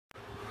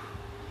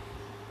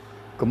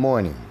Good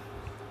morning.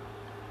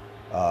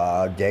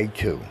 Day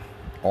 2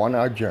 on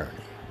our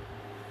journey.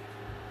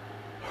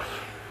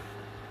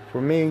 For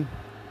me,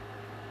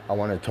 I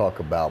want to talk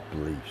about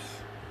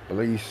beliefs.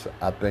 Beliefs,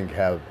 I think,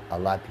 have a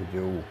lot to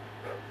do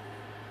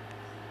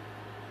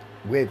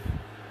with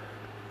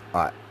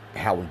uh,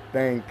 how we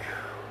think,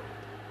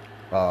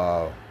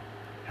 uh,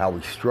 how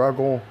we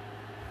struggle,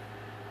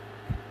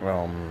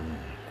 um,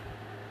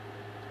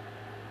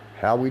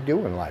 how we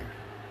do in life.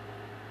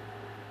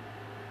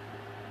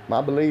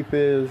 My belief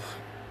is,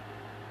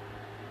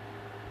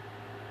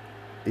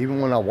 even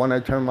when I want to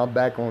turn my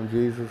back on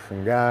Jesus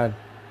and God,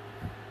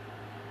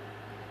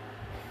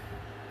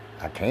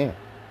 I can't.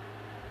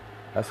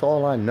 That's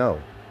all I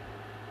know.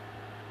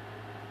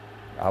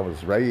 I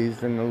was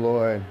raised in the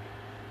Lord,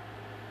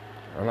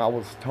 and I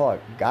was taught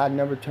God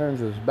never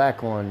turns his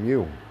back on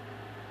you.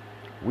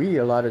 We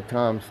a lot of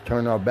times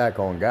turn our back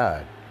on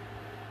God.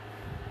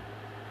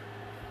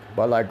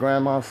 But like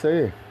Grandma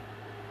said,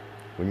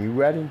 when you're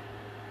ready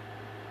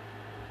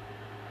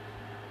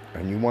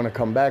and you want to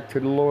come back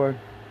to the Lord,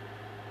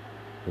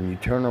 when you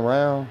turn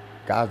around,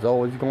 God's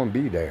always going to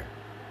be there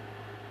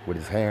with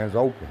his hands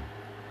open.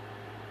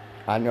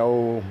 I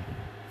know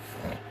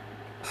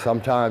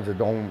sometimes it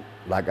don't,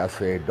 like I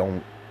said,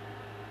 don't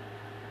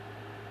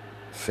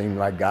seem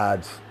like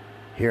God's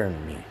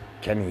hearing me.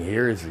 Can he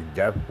hear? Is he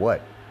deaf?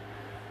 What?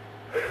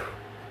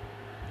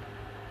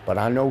 But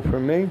I know for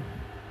me,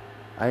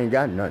 I ain't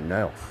got nothing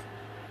else.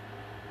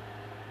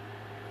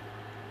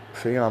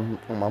 See, I'm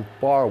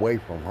far away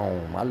from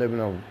home. I live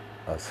in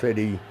a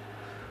city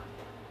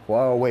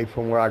far away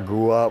from where I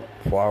grew up,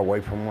 far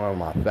away from where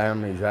my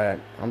family's at.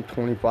 I'm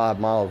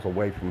 25 miles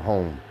away from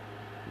home.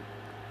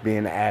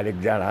 Being the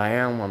addict that I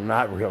am, I'm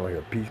not really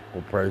a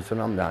peaceful person.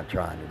 I'm not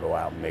trying to go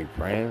out and make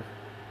friends.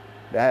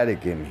 The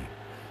addict in me.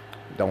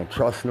 Don't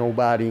trust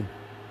nobody.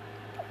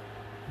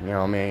 You know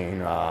what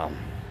I mean?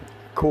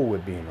 Cool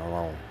with being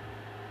alone.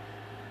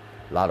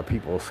 A lot of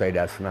people say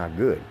that's not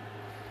good.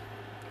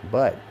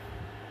 But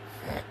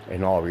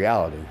in all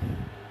reality,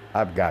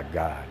 I've got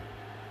God.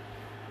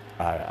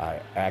 I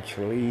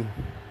actually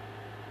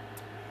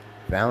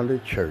found a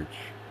church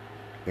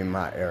in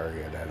my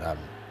area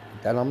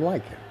that I'm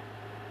liking.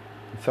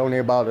 It's only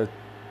about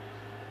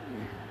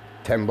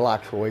 10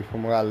 blocks away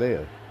from where I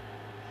live.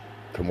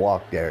 Can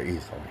walk there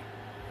easily.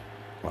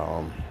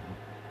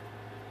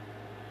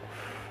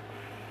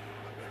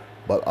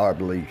 But our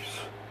beliefs.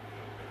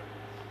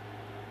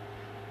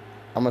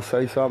 I'm going to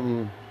say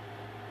something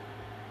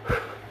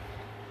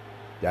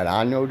that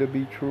I know to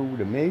be true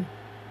to me.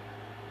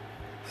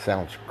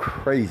 Sounds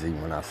crazy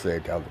when I say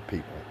it to other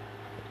people.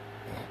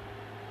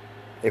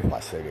 If I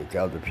say it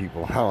to other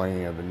people, I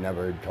ain't ever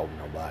never told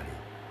nobody.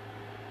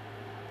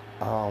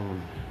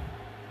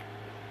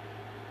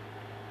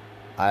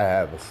 I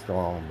have a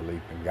strong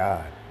belief in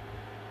God.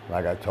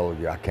 Like I told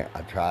you, I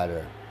try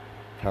to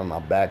turn my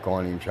back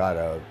on him, try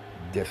to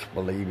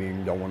disbelieve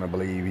him, don't want to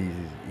believe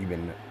he's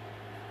even,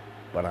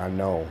 but I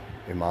know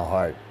in my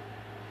heart,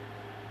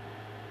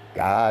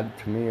 God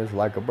to me is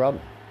like a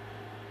brother,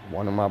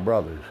 one of my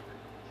brothers.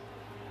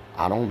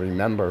 I don't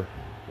remember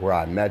where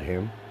I met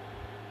him.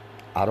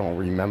 I don't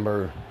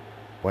remember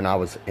when I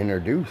was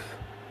introduced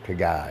to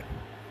God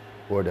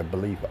or the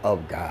belief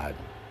of God.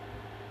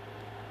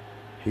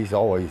 He's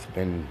always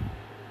been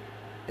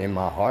in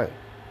my heart.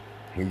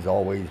 He's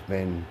always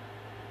been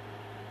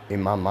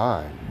in my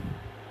mind.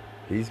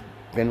 He's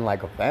been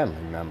like a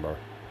family member.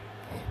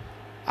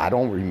 I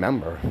don't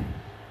remember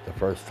the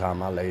first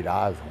time I laid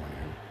eyes on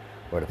him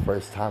or the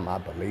first time I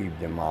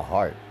believed in my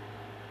heart.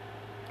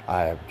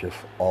 I have just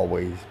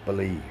always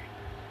believed.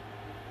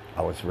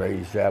 I was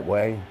raised that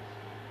way.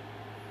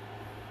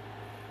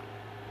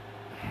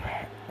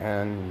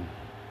 And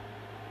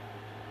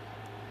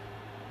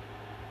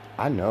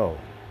I know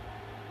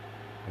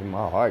in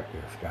my heart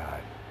there's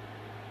God.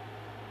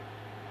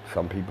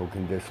 Some people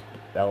can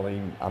dispel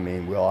him. I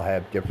mean, we all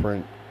have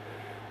different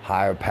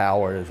higher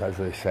powers, as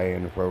they say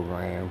in the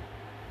program.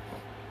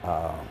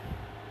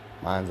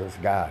 Mine's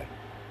just God.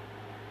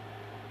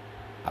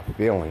 I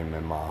feel him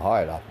in my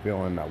heart. I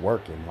feel him at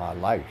work in my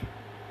life.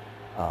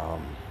 I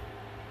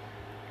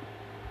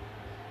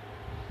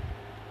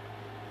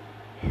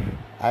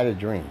had a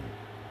dream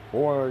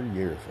 4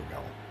 years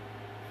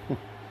ago.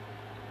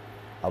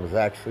 I was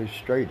actually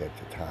straight at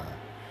the time.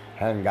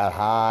 Hadn't got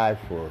high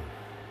for,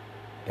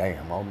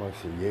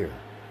 almost a year.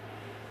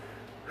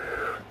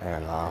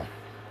 And I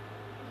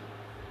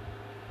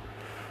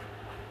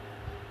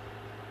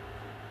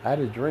had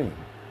a dream.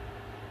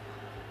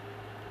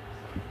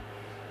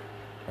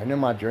 And in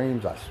my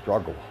dreams, I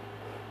struggle.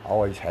 I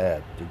always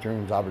have. The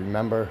dreams I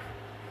remember,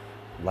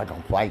 like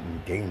I'm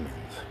fighting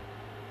demons.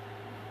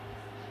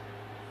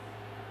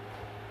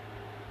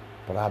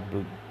 But I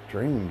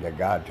dreamed that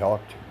God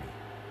talked to me.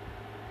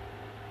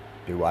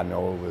 Do I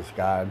know it was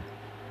God?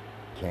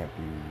 Can't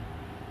be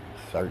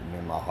certain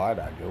in my heart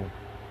I do.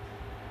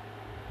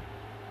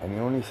 And he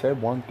only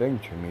said one thing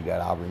to me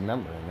that I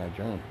remember in that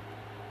dream.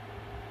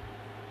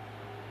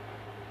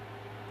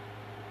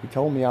 He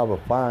told me I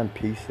would find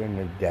peace in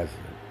the desert.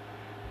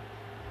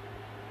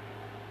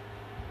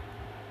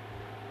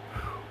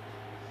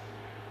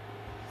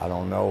 I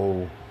don't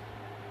know.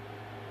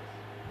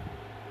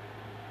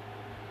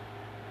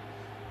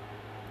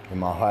 In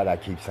my heart, I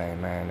keep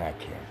saying, man, that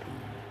can't be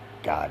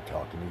God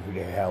talking to me. Who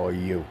the hell are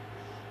you?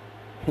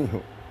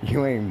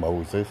 You ain't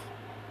Moses.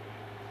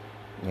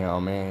 You know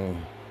what I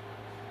mean?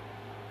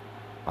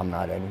 I'm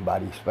not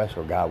anybody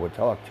special God would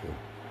talk to.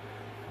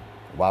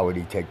 Why would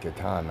he take the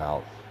time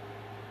out?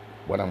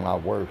 What am I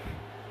worth?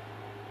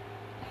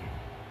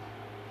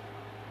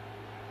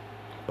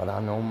 But I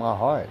know in my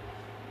heart,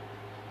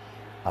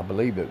 I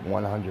believe it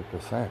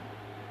 100%.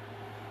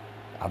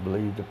 I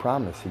believe the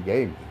promise he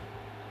gave me.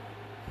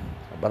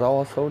 But I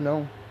also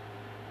know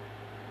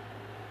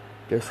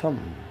there's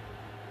something.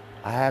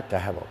 I have to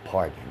have a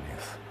part in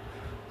this.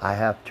 I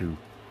have to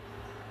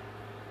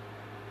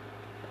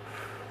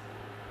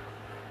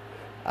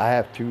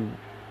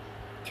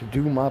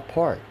do my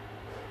part.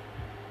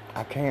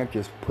 I can't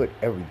just put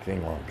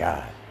everything on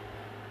God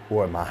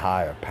or my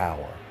higher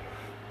power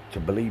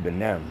to believe in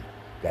them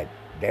that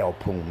they'll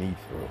pull me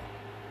through.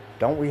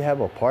 Don't we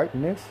have a part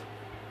in this?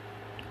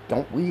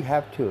 Don't we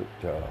have to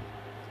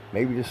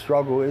maybe the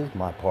struggle is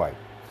my part.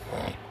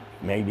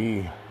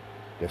 Maybe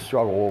the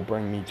struggle will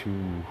bring me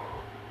to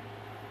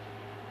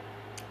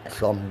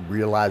some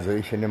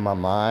realization in my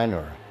mind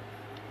or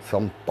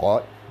some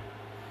thought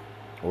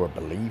or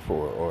belief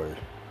or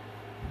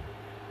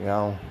you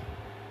know,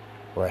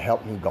 or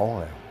help me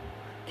going,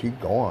 keep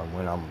going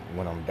when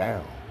I'm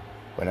down,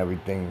 when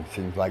everything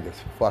seems like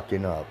it's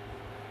fucking up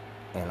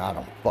and I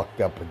done fucked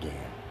up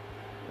again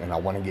and I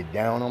want to get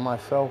down on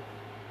myself,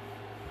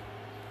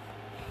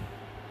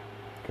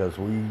 because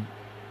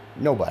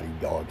nobody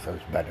dogs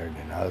us better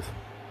than us.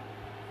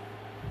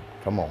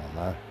 Come on,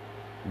 man.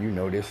 You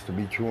know this to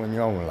be true in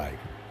your own life.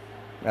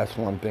 That's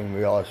one thing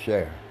we all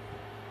share.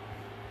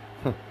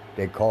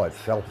 They call it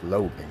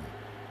self-loathing.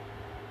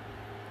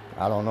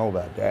 I don't know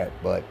about that,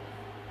 but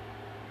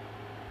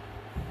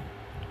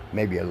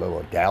maybe a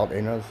little doubt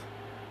in us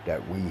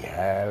that we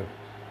have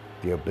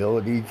the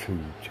ability to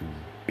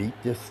beat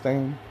this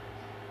thing.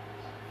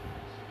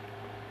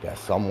 That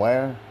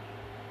somewhere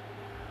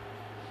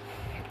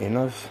in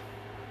us,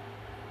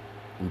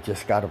 we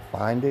just got to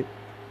find it,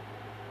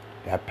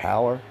 that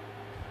power.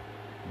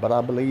 But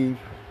I believe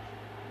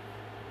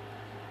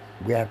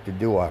we have to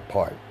do our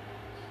part.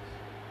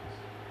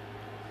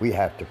 We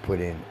have to put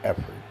in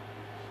effort.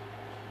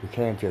 We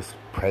can't just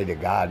pray to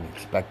God and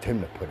expect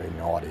him to put in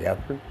all the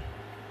effort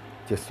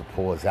just to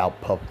pull us out,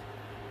 puff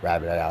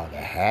rabbit out of the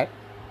hat.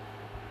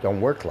 Don't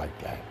work like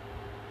that.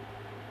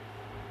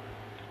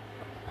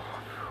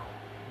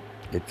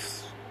 It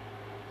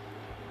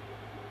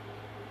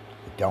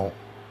don't.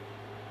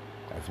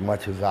 As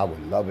much as I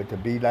would love it to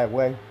be that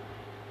way,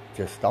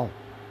 just don't.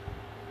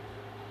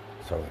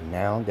 So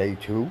now, day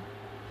 2,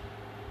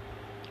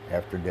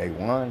 after day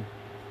 1,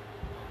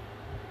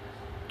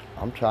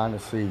 I'm trying to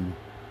see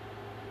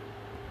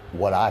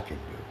what I can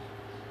do.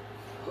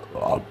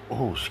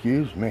 Oh,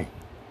 excuse me.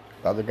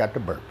 Brother got the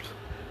burps.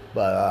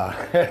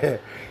 But,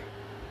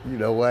 you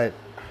know what?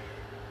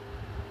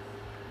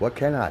 What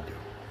can I do?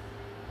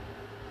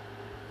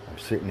 I'm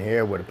sitting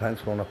here with a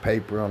pencil and a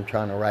paper. I'm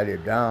trying to write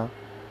it down.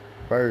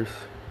 First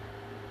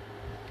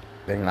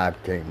thing I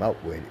came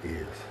up with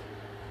is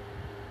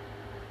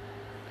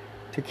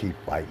to keep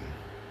fighting.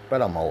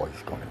 But I'm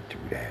always going to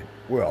do that.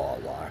 We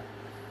all are.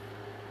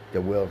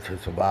 The will to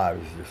survive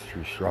is just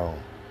too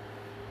strong.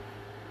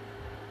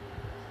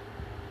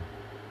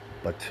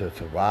 But to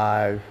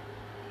survive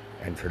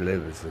and to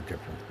live is a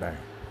different thing.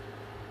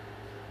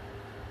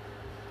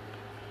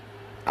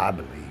 I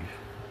believe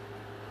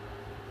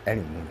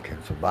anyone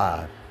can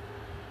survive.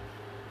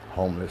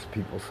 Homeless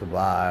people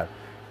survive.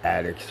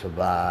 Addicts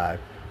survive.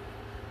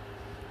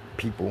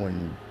 People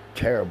in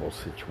terrible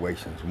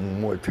situations,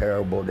 more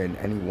terrible than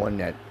anyone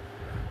that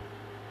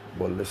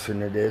will listen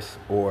to this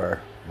or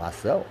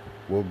myself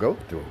will go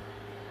through.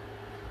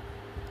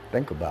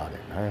 Think about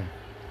it, man.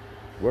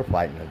 We're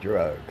fighting a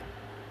drug.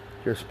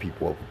 There's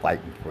people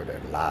fighting for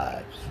their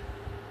lives.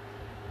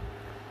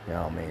 You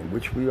know what I mean?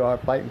 Which we are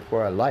fighting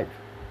for our life.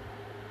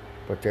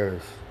 But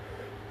there's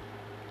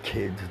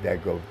kids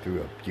that go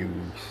through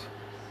abuse.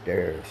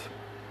 There's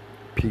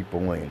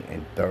people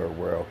in third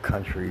world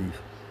countries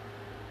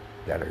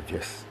that are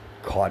just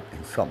caught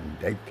in something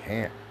they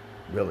can't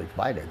really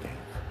fight against.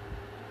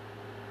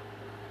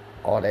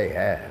 All they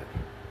have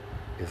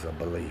is a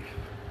belief.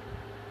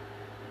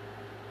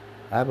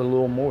 I have a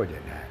little more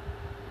than that.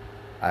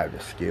 I have the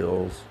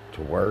skills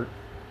to work.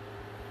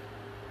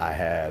 I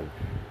have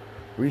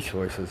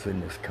resources in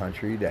this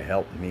country to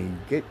help me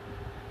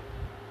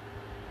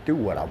do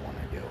what I want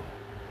to do.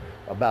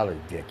 About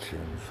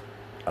addictions,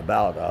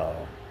 about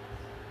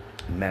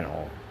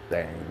mental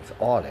things,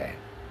 all that.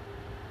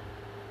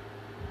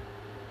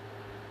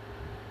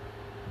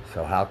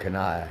 So how can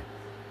I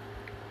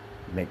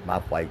make my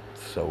fight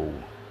so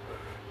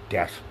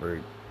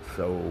desperate,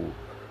 so,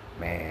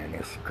 man,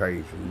 it's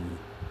crazy,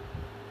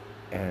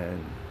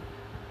 and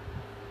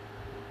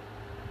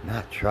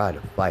not try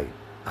to fight?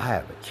 I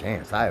have a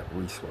chance. I have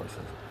resources.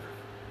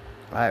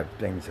 I have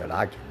things that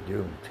I can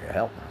do to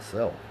help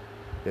myself.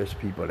 There's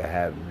people that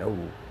have no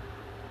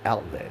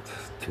outlets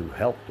to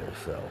help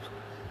themselves.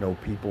 No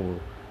people, you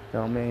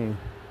know what I mean?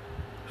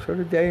 So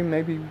today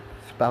maybe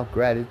it's about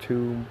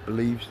gratitude,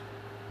 beliefs.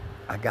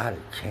 I got a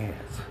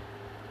chance.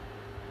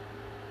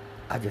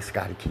 I just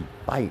got to keep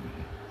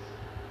fighting.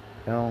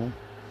 You know,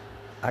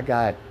 I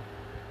got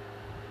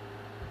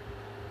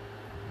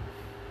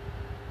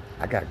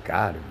I got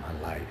God in my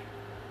life.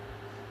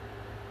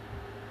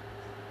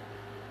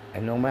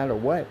 And no matter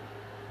what,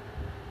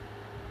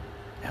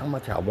 how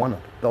much I want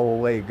to throw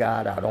away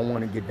God, I don't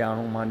want to get down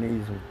on my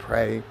knees and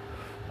pray.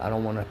 I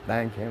don't want to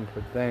thank Him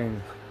for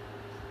things.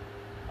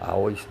 I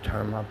always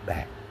turn my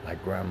back,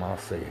 like Grandma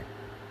said.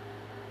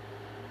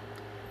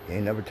 He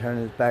ain't never turned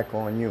his back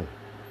on you.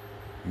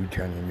 You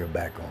turning your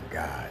back on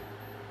God.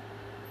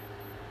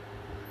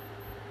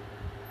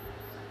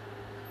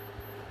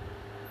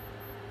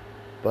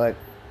 But,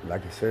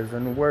 like it says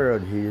in the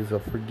Word, He is a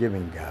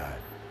forgiving God.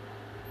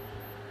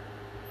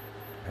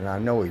 And I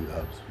know He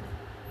loves me.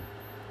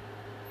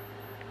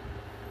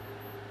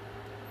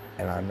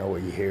 And I know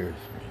He hears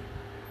me.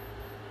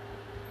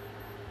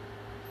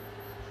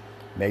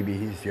 Maybe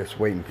He's just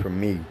waiting for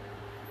me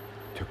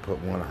to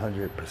put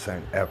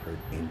 100% effort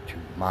into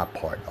my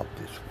part of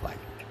this fight.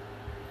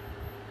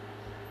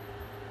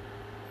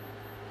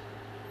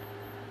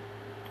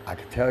 I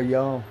can tell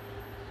y'all,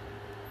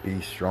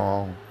 be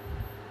strong.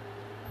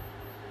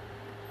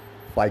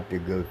 Fight the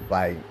good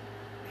fight.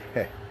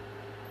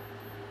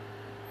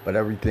 But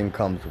everything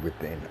comes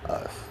within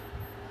us.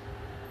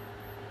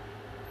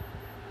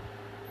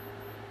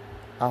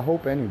 I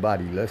hope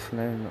anybody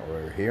listening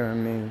or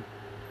hearing me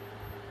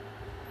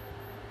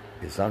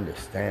is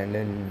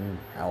understanding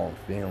how I'm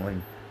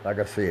feeling. Like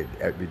I said,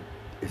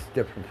 it's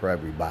different for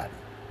everybody.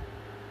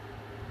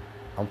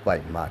 I'm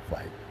fighting my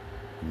fight,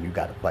 and you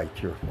got to fight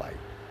your fight.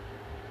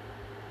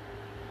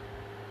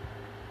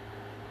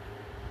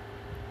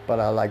 But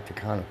I like to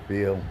kind of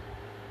feel,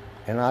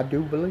 and I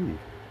do believe,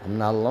 I'm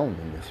not alone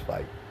in this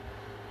fight.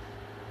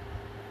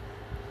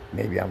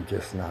 Maybe I'm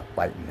just not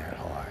fighting that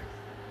hard.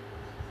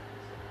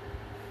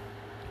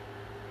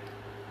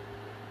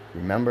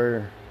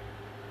 Remember,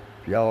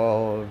 if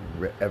y'all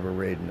ever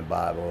read in the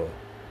Bible,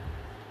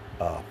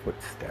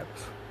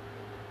 footsteps.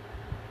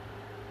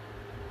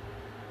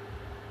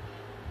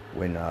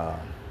 When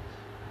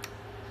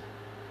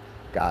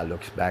God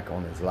looks back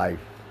on his life,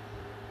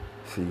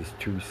 sees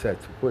two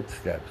sets of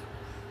footsteps,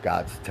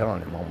 God's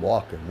telling him, I'm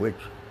walking with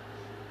you.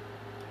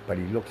 But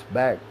he looks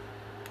back.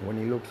 When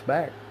he looks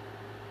back,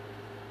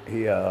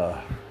 he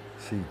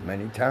sees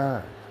many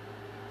times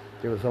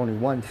there was only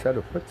one set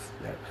of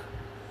footsteps.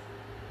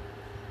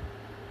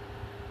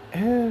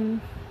 And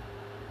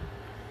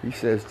he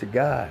says to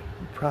God,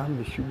 you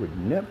promised you would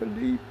never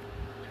leave.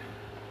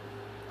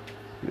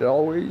 You'd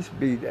always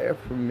be there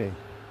for me.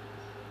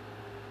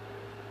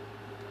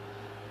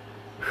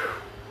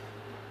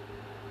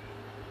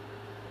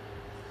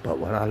 But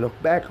when I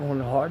look back on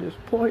the hardest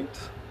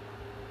points,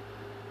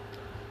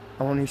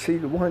 I only see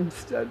the one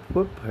set of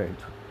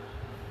footprints.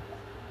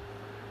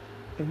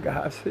 And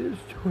God says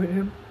to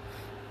him,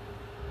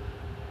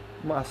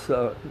 my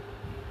son,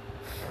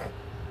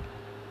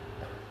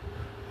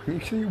 when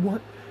you see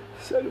one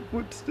set of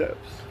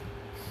footsteps,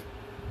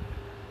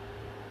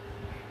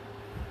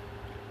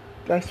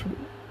 that's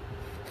when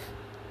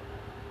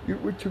you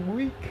were too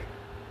weak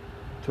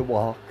to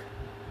walk.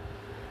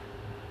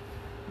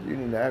 You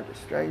didn't have the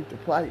strength to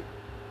fight.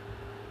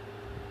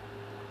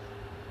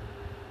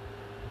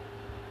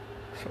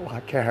 So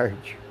I carried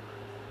you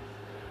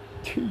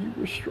till you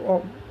were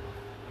strong.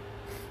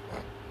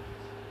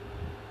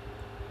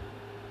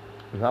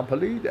 And I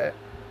believe that.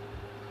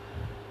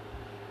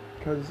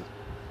 Because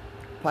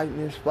fighting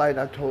this fight,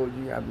 I told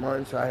you, I had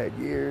months, I had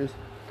years.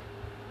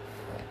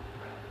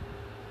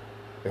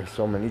 There's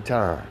so many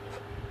times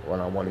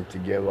when I wanted to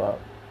give up,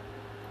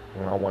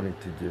 when I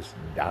wanted to just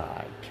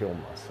die, kill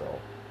myself.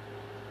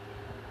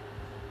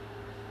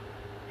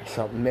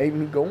 Something made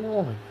me go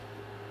on.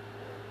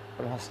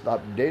 And I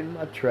stopped dead in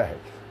my tracks.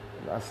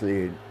 And I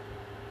said,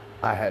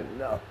 I had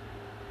enough.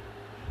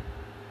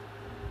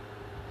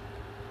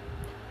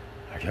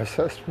 I guess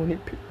that's when he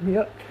picked me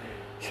up.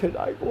 He said,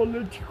 I ain't gonna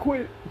let you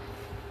quit.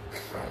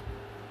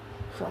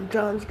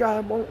 Sometimes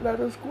God won't let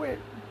us quit.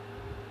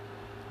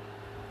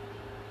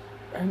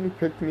 And he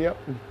picked me up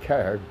and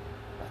carried me.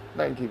 I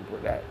thank him for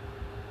that.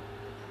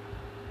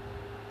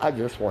 I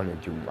just want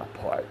to do my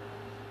part.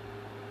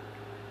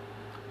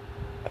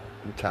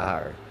 I'm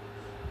tired.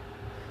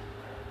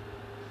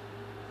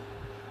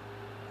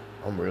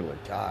 I'm really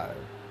tired.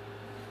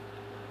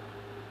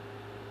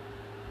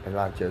 And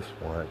I just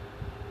want,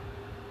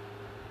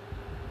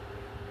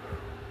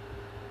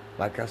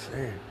 like I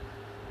said,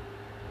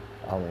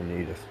 I don't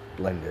need a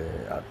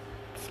splendid, a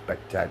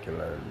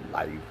spectacular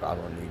life. I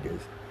don't need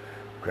this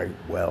great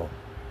wealth.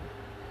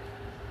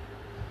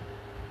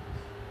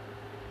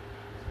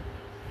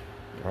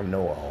 I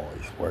know I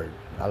always work.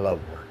 I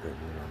love working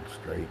when I'm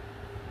straight.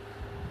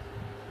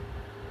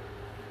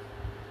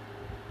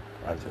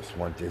 I just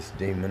want this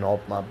demon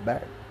off my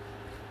back.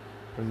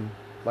 And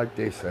like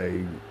they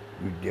say,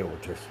 you deal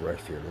with this the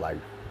rest of your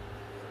life.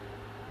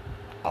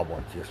 I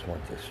just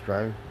want the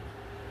strength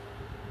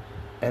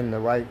and the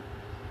right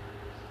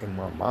in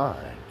my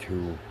mind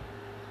to,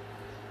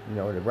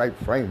 the right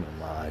frame of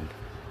mind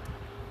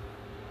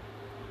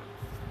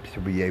to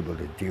be able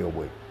to deal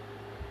with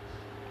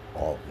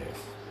all this.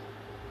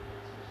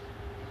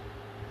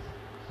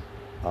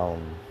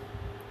 I'm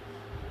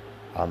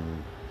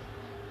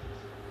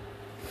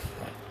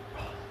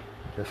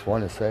just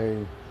want to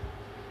say,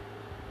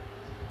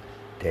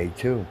 day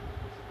 2.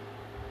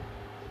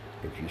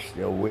 If you're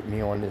still with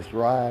me on this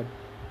ride,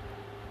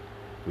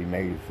 we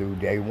made it through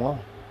day 1.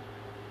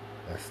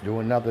 Let's do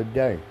another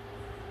day.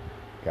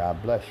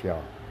 God bless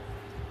y'all.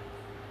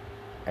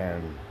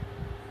 And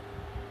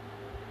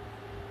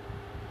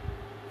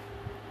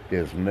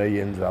there's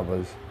millions of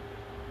us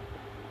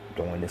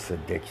doing this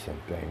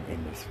addiction thing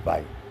in this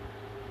fight.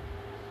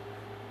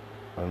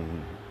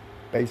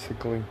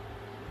 Basically,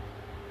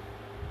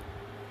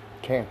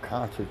 can't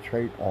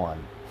concentrate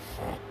on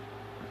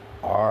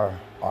our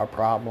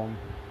problem.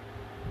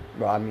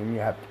 Well, I mean, you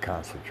have to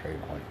concentrate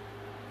on it.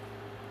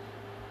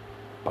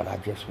 But I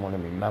just want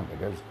to remember,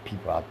 there's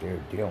people out there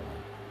dealing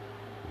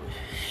with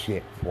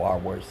shit far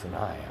worse than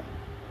I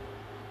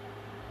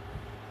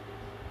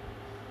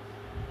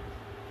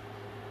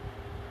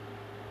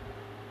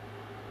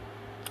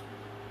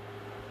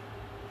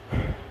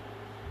am.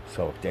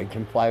 So if they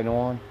can fight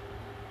on,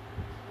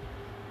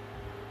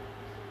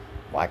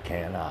 why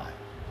can't I?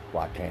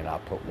 Why can't I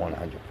put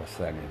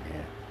 100% in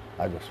here?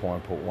 I just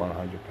want to put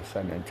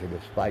 100% into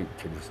this fight,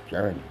 to this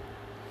journey.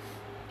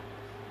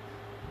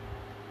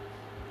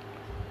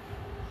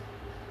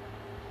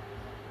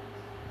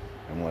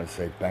 I want to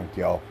say thank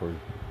y'all for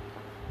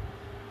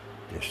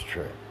this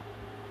trip.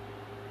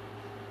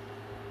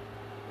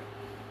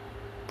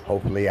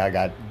 Hopefully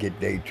I get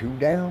day 2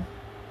 down,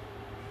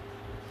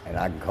 and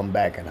I can come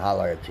back and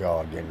holler at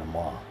y'all again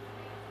tomorrow.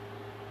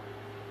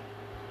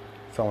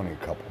 It's only a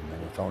couple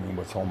minutes, only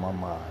what's on my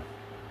mind.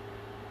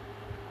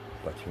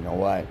 But you know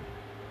what?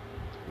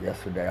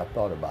 Yesterday I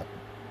thought about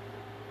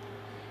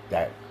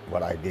that,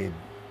 what I did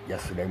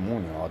yesterday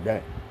morning all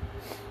day.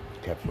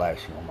 Kept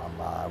flashing on my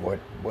mind.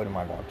 What am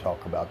I going to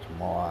talk about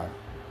tomorrow?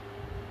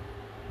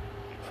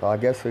 So I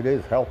guess it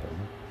is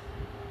helping.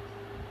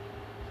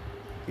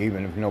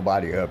 Even if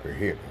nobody ever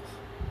hears this.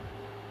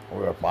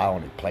 Or if I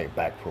only play it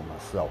back for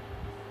myself.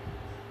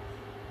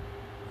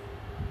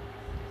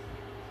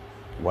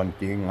 One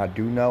thing I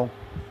do know,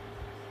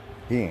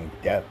 he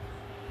ain't deaf.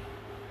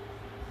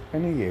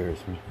 And he hears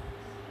me.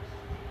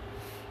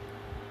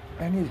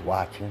 And he's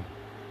watching.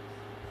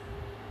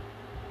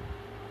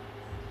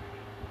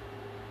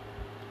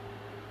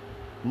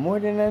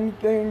 More than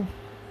anything,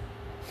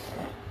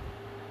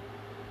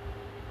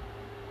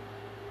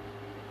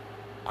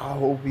 I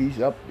hope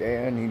he's up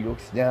there and he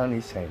looks down and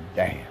he's saying,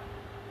 damn,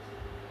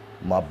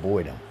 my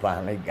boy done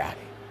finally got it.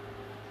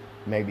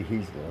 Maybe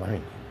he's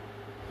learning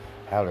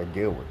how to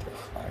deal with this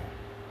thing.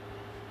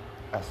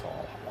 That's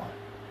all I want.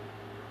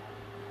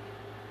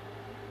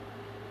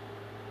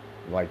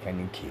 Like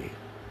any kid.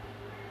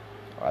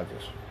 I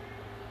just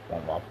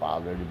want my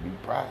father to be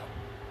proud.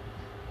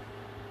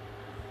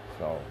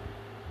 So,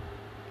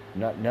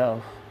 nothing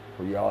else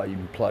for y'all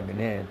even plugging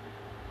in.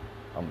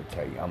 I'm going to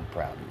tell you, I'm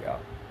proud of y'all.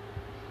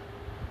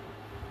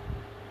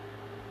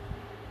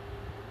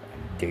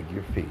 And dig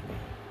your feet in.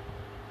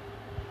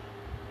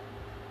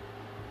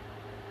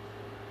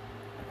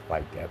 And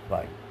fight that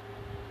fight.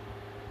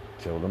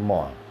 Till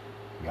tomorrow,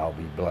 y'all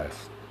be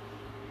blessed.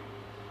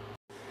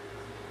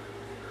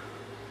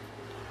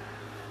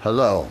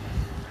 Hello,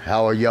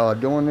 how are y'all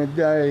doing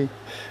today?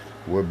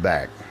 We're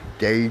back.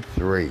 Day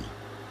 3.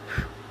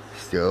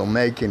 Still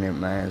making it,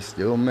 man.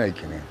 Still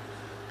making it.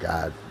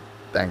 God,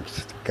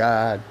 thanks to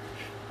God.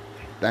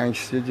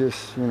 Thanks to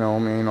just,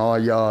 all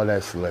y'all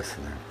that's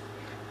listening.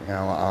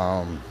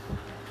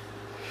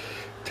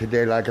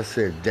 Today, like I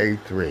said, day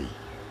 3.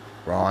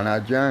 We're on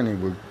our journey.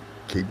 We're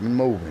keeping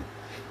moving.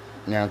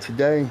 Now,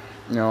 today,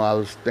 I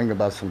was thinking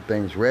about some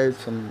things. Read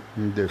some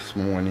this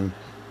morning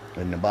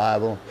in the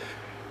Bible.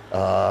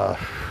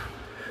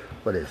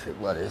 What is it?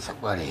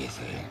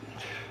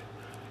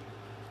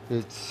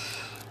 It's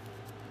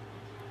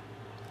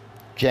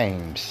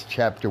James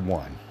chapter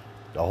 1,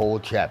 the whole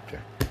chapter.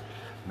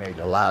 Made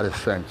a lot of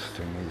sense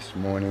to me this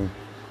morning.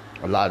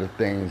 A lot of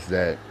things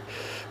that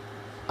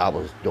I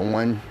was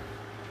doing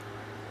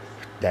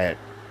that,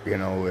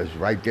 is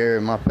right there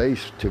in my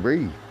face to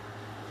read.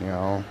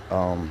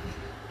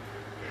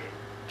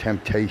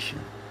 Temptation.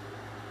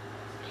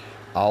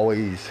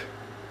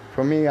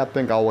 For me, I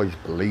think I always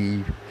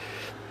believe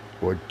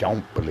or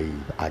don't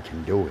believe I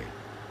can do it.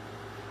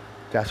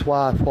 That's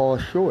why I fall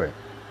short.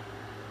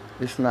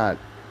 It's not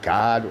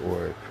God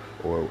or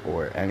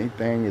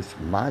anything. It's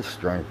my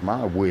strength,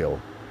 my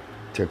will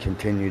to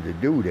continue to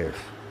do this.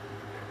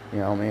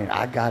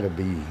 I gotta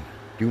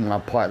do my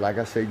part. Like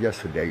I said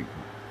yesterday,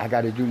 I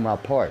gotta do my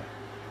part.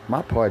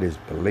 My part is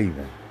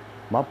believing.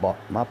 My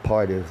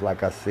part is,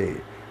 like I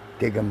said,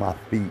 digging my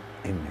feet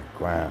in the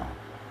ground,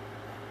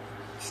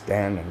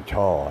 standing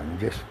tall and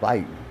just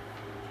fighting.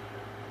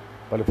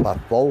 But if I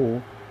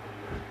fold,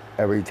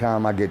 every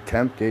time I get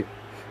tempted,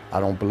 I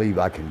don't believe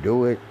I can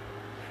do it,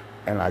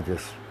 and I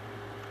just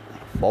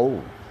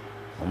fold.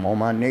 I'm on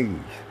my knees,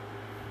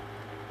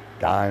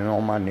 dying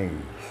on my knees.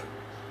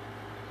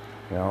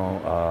 You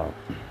know,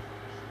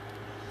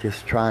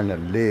 just trying to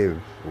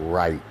live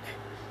right.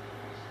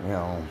 You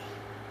know,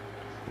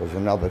 was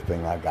another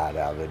thing I got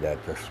out of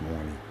that this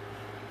morning.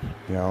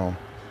 You know,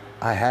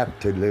 I have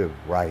to live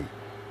right.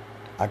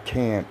 I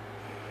can't,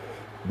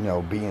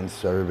 be in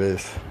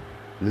service,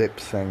 lip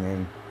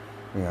singing.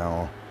 You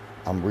know,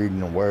 I'm reading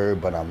the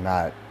word, but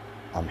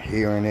I'm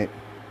hearing it,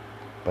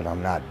 but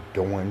I'm not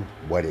doing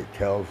what it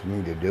tells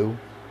me to do.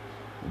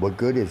 What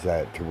good is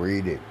that to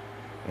read it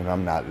and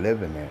I'm not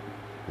living it?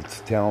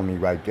 It's telling me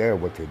right there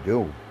what to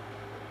do.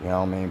 You know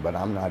what I mean? But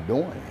I'm not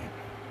doing it.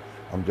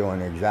 I'm doing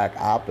the exact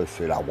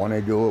opposite. I want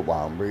to do it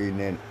while I'm reading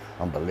it.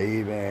 I'm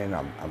believing.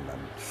 I'm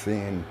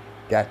seeing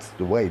that's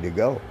the way to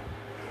go.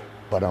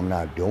 But I'm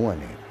not doing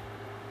it.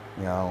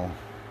 You know,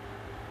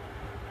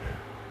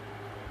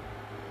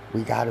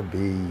 we got to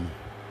be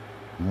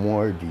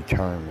more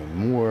determined,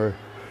 more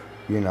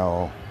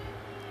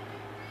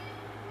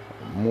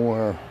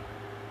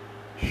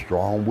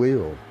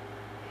strong-willed.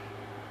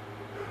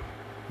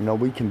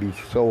 We can be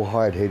so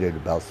hard-headed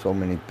about so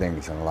many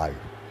things in life.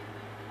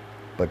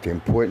 But the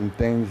important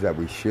things that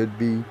we should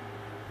be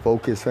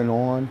focusing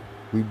on,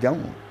 we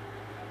don't.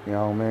 You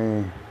know what I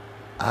mean?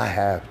 I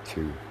have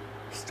to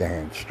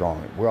stand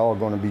strong. We're all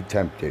going to be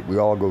tempted. We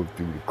all go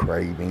through the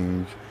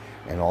cravings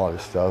and all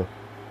this stuff.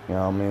 You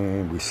know what I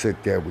mean? We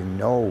sit there. We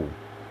know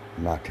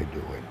not to do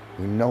it.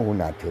 We know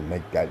not to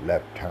make that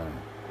left turn.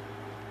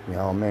 You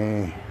know what I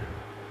mean?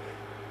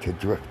 To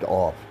drift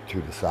off to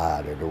the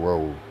side of the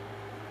road.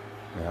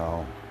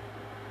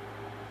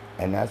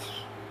 And that's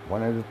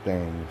one of the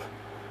things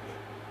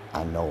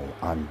I know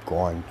I'm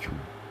going to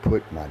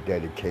put my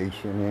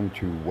dedication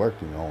into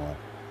working on.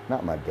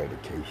 Not my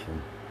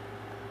dedication.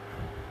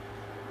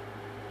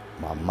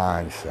 My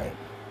mindset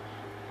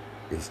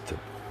is to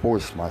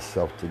force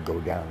myself to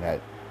go down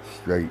that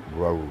straight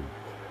road.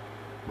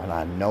 When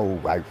I know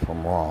right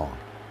from wrong,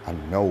 I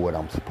know what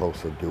I'm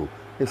supposed to do.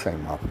 This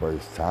ain't my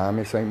first time.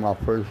 This ain't my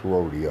first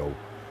rodeo,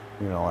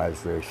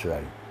 as they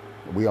say.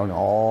 We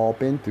all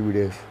been through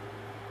this.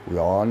 We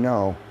all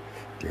know.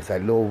 There's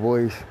that little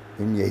voice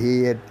in your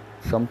head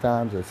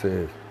sometimes that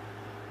says,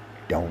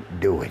 don't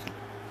do it.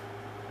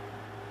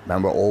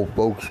 Remember old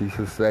folks used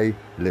to say,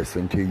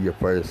 listen to your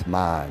first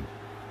mind.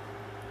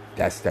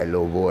 That's that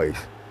little voice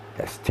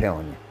that's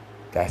telling you.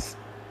 That's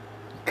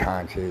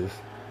conscious,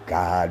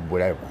 God,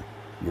 whatever.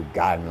 Your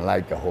guiding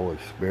light, the Holy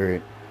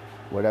Spirit,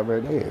 whatever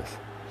it is.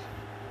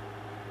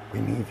 We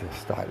need to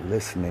start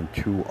listening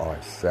to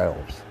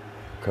ourselves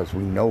because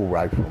we know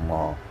right from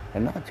wrong.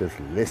 And not just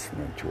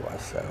listening to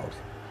ourselves,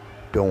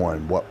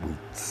 doing what we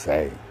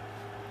say.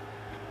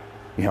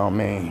 You know what I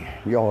mean?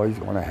 You're always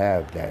going to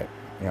have that.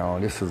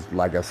 This is,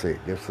 like I said,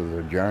 this is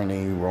a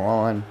journey we're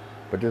on,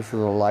 but this is a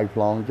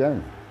lifelong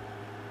journey.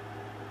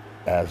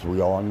 As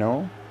we all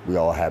know, we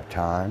all have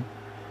time,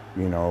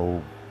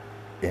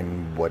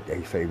 in what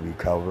they say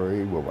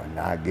recovery, where we're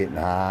not getting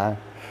high.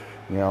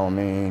 You know what I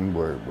mean?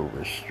 We're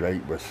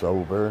straight, we're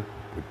sober,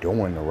 we're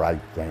doing the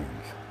right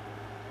things.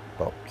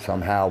 But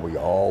somehow we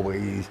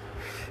always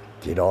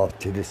get off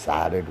to the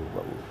side of the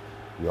road.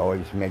 We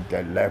always make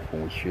that left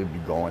when we should be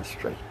going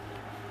straight.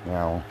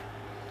 And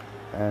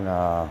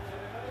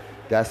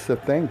that's the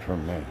thing for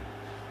me.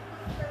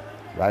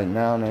 Right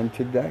now and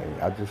today,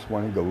 I just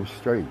want to go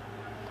straight.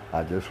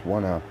 I just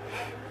want to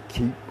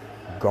keep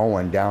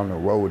going down the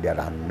road that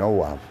I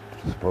know I'm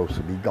supposed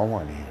to be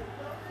going in.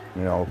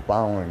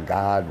 Following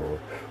God or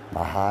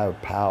my higher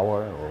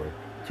power or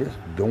just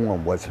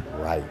doing what's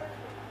right.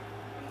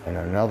 And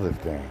another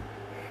thing,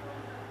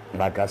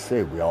 like I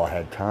said, we all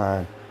had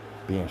time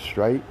being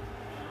straight.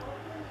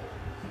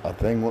 A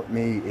thing with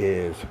me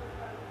is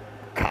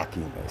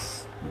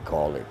cockiness, we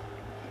call it.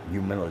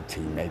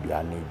 Humility, maybe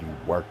I need to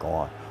work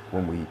on.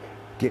 When we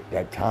get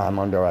that time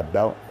under our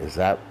belt, is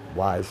that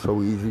why it's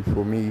so easy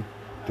for me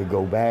to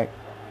go back?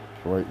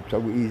 It's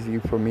so easy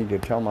for me to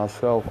tell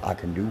myself I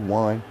can do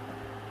one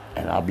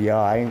and I'll be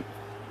all right,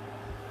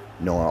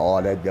 knowing all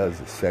that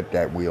does is set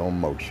that wheel in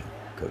motion.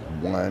 Because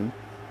one,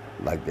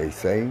 like they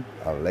say,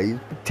 a lazy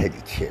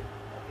potato chip.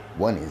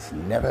 One is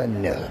never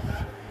enough.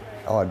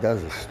 All it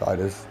does is start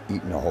us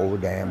eating the whole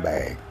damn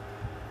bag.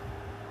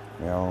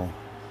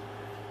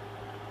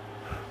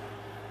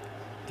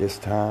 This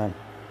time,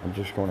 I'm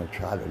just going to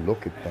try to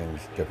look at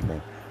things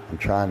different. I'm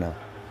trying to,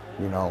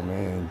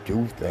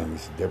 do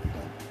things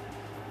different.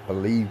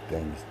 Believe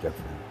things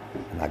different.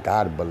 And I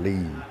got to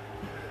believe.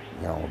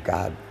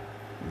 God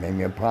made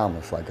me a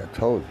promise, like I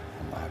told you.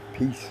 I'm going to have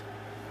peace.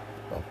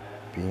 Of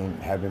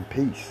having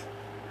peace.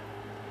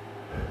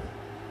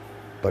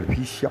 But if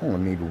he's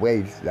showing me the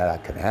ways that I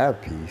can have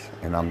peace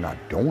and I'm not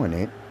doing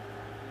it,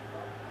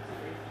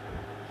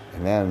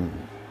 and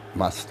then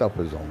my stuff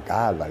is on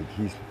God, like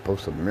he's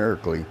supposed to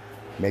miraculously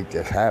make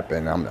this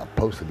happen, I'm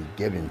supposed to be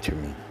given to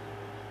me.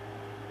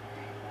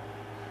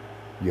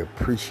 You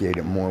appreciate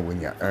it more when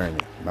you earn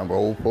it. Remember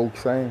old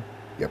folks saying?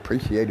 You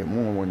appreciate it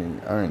more when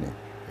you earn it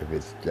if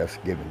it's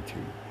just given to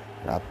you.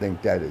 And I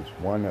think that is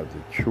one of the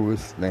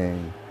truest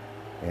things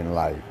in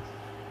life.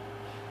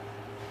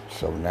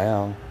 So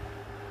now,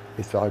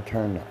 it's our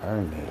turn to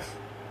earn this.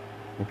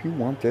 If you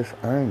want this,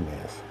 earn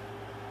this.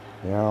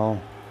 You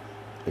know,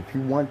 if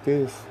you want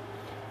this,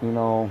 you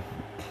know,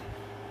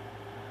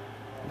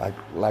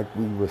 like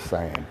we were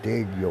saying,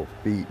 dig your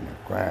feet in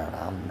the ground.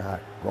 I'm not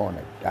going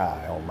to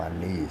die on my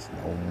knees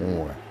no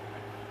more.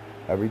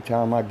 Every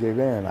time I give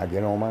in, I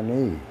get on my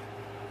knees.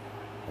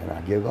 And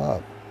I give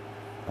up.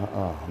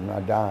 I'm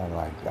not dying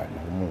like that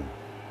no more.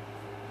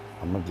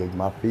 I'm going to dig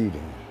my feet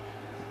in.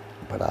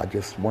 But I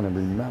just want to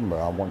remember.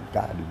 I want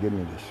God to give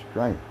me the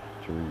strength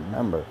to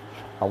remember.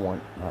 I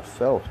want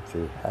myself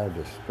to have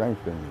the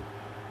strength in me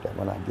that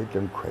when I get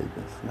them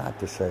cravings, not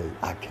to say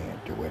I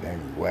can't do it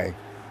anyway,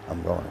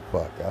 I'm going to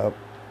fuck up.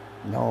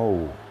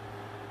 No.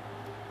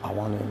 I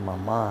want it in my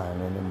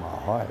mind and in my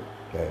heart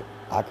that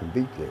I can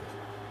beat this.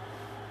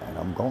 And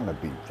I'm going to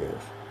beat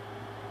this.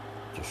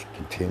 Just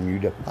continue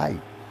to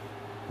fight.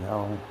 You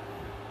know,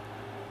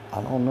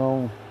 I don't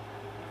know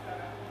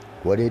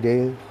what it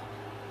is.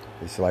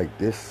 It's like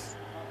this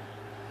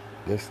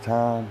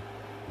time,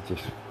 it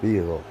just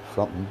feels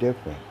something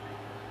different.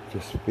 It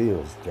just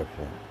feels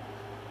different.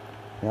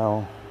 You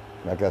know,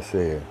 like I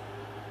said,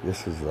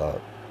 this is a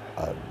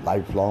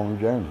lifelong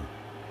journey.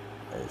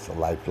 It's a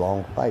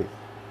lifelong fight.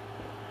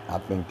 I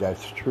think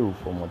that's true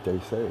from what they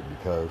said,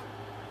 because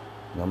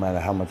no matter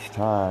how much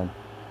time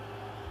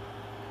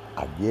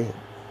I get,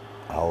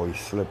 I always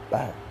slip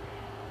back.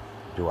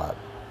 Do I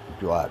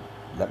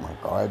let my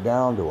guard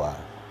down?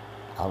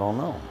 I don't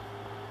know.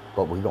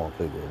 But we're going to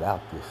figure it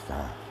out this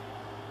time.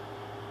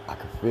 I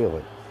can feel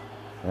it,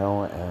 you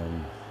know,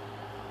 and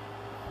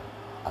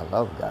I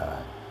love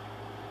God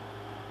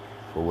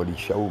for what he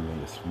showed me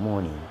this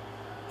morning.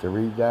 To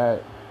read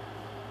that,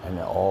 and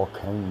it all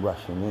came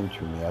rushing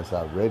into me as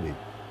I read it.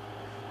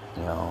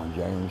 You know, in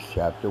James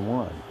chapter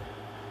 1.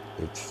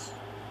 It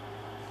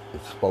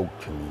spoke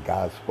to me.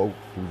 God spoke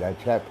through that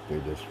chapter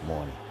this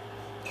morning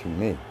to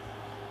me.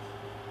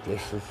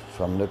 This is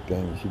some of the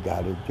things you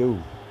got to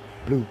do.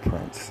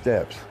 Blueprints,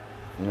 steps.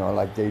 You know,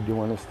 like they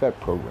do in the step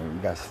program.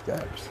 You got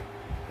steps.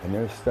 And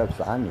there's steps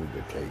I need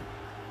to take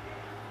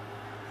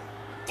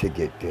to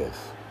get this.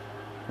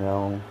 You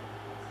know,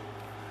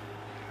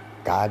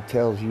 God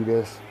tells you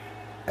this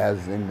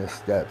as in the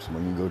steps.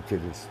 When you go to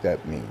the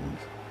step meetings,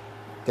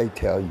 they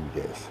tell you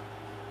this.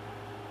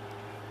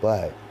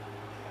 But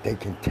they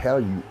can tell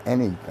you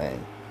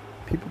anything.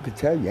 People can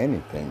tell you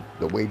anything,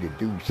 the way to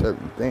do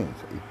certain things.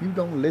 If you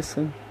don't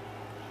listen,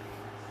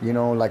 you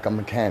know, like a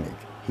mechanic,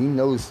 he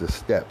knows the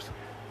steps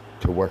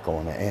to work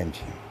on an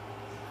engine.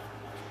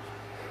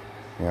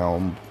 You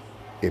know,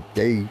 if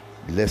they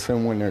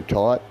listen when they're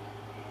taught,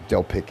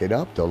 they'll pick it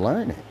up, they'll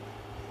learn it.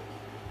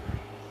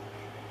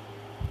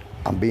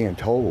 I'm being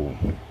told,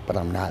 but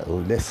I'm not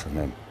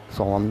listening,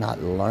 so I'm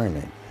not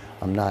learning.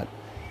 I'm not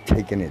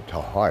taking it to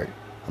heart.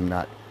 I'm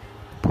not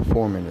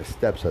performing the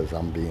steps as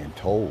I'm being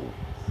told.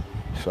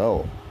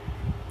 So,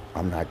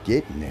 I'm not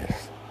getting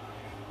this.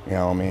 You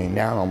know what I mean?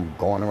 Now I'm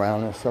going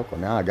around in a circle.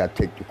 Now I got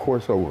to take the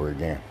course over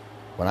again.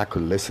 When I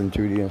could listen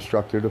to the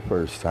instructor the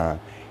first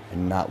time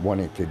and not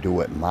wanting to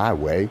do it my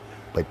way,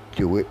 but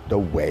do it the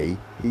way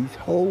he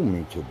told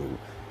me to do.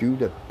 Do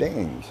the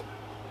things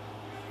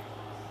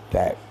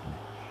that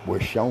were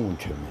shown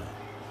to me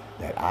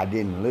that I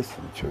didn't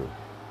listen to.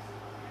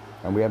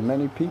 And we have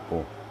many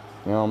people.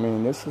 You know what I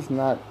mean? This is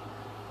not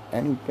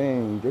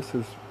anything. This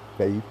is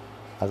faith.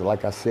 As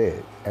like I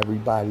said,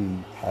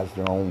 everybody has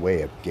their own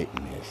way of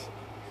getting this.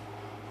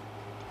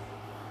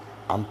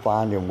 I'm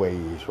finding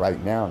ways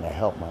right now to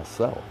help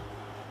myself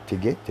to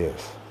get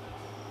this.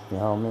 You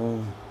know what I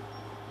mean?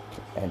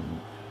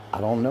 And I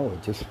don't know,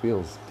 it just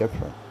feels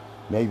different.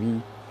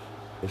 Maybe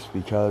it's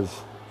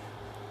because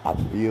I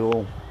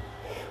feel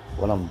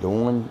what I'm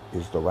doing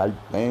is the right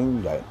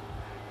thing, that,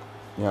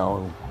 you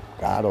know,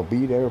 God will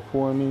be there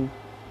for me.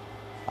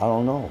 I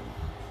don't know.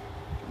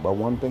 But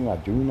one thing I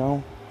do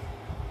know,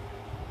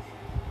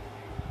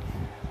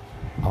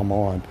 I'm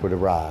on for the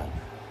ride.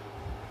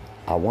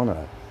 I want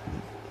to,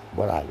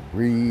 what I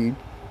read,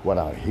 what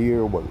I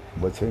hear,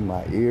 what's in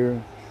my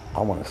ear,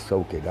 I want to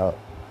soak it up.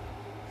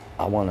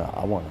 I want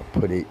to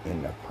put it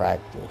into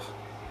practice.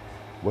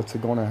 What's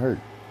it going to hurt?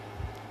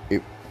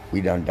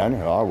 We done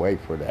it our way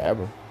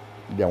forever.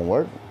 It don't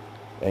work.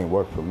 It ain't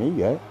worked for me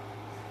yet.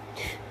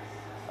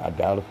 I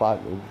doubt if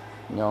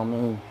you know what I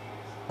mean?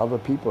 Other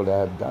people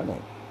that have done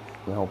it,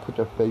 you know, put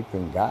their faith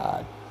in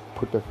God,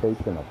 put their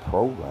faith in a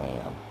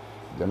program,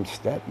 them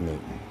step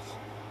meetings.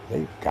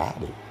 They've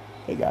got it.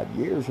 They got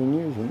years and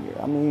years and years.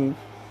 I mean,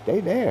 they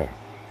there.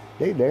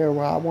 They there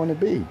where I want to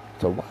be.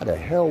 So why the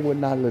hell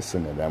wouldn't I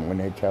listen to them when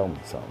they tell me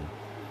something?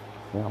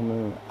 You know what I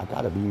mean? I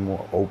got to be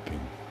more open.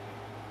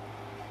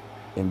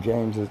 In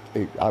James,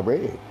 I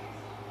read,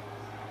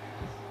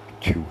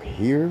 to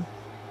hear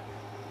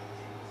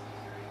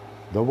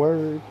the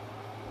word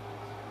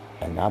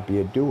and not be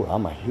a doer.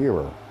 I'm a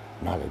hearer,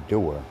 not a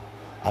doer.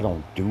 I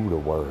don't do the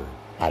word.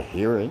 I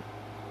hear it,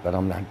 but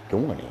I'm not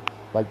doing it.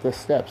 Like the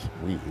steps.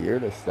 We hear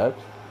the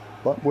steps,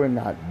 but we're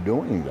not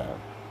doing them.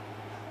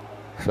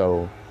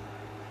 So,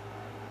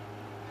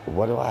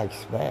 what do I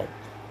expect?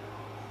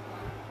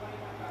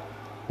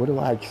 What do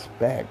I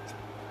expect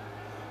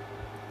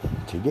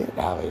to get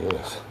out of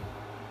this?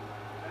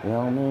 You know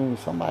what I mean?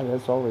 Somebody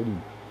that's already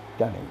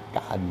done it.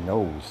 God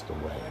knows the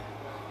way.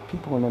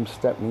 People in them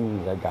step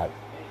meetings that got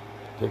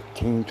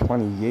 15,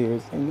 20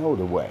 years, they know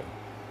the way.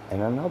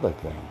 And another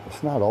thing,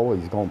 it's not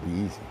always going to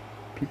be easy.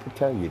 People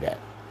tell you that.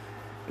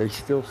 They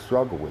still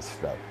struggle with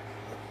stuff.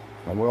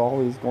 And we're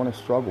always going to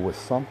struggle with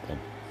something.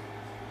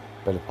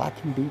 But if I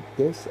can beat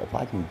this, if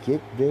I can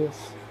get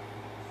this,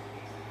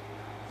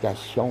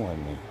 that's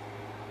showing me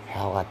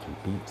how I can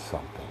beat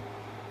something.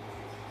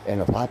 And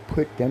if I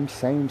put them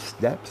same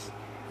steps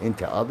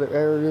into other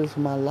areas of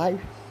my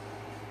life,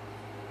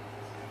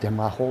 then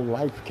my whole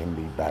life can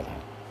be better.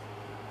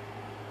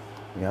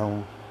 You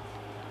know,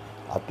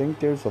 I think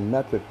there's a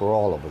method for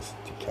all of us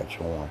to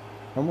catch on.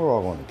 And we're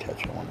all going to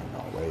catch on in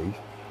our ways.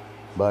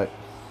 But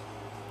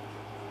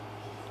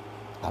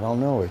I don't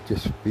know, it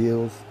just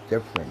feels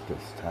different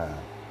this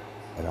time.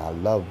 And I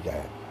love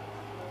that.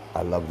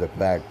 I love the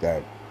fact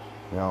that,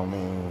 you know what I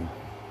mean,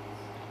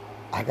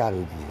 I got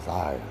a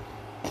desire.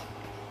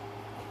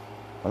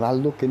 When I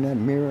look in that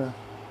mirror,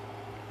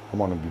 I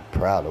want to be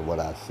proud of what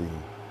I see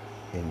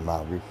in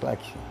my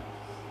reflection.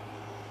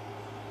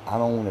 I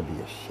don't want to be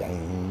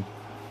ashamed.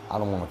 I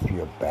don't want to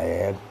feel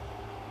bad.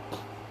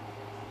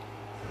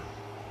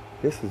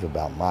 This is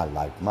about my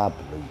life, my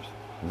beliefs.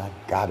 And I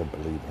gotta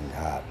believe in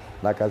God.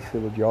 Like I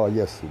said with y'all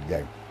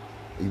yesterday,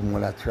 even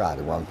when I try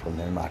to run from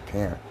him, I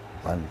can't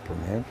run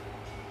from him.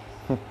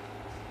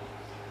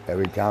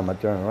 Every time I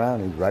turn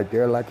around, he's right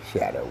there like a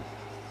shadow.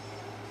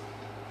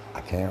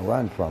 I can't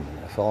run from him.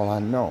 That's all I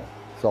know.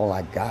 That's all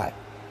I got.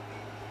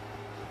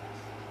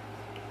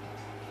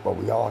 But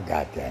we all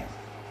got that.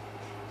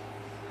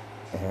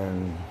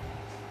 And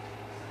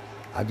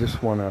I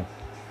just wanna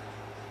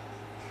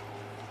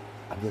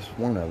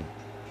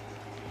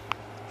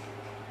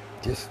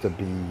just to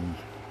be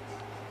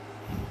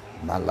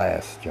my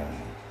last journey,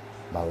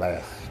 my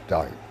last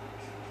start,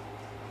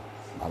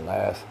 my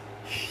last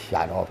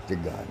shot off the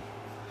gun,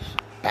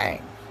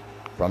 bang,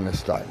 from the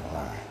starting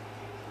line.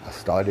 I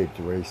started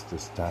the race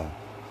this time.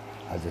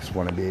 I just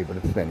want to be able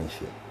to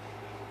finish it.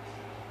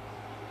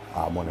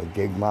 I want to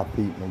dig my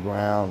feet in the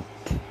ground,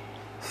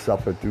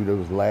 suffer through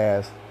those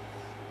last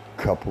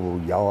couple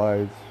of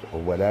yards or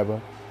whatever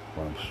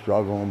when I'm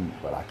struggling,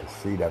 but I can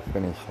see that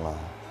finish line.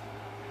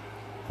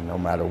 And no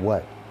matter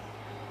what,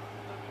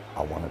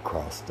 I want to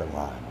cross the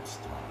line this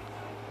time.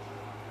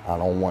 I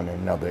don't want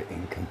another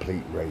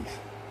incomplete race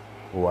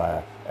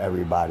where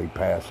everybody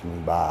passed me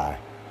by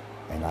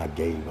and I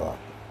gave up.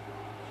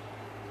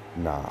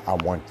 Nah, I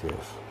want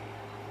this.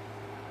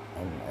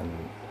 And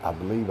I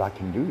believe I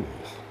can do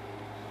this.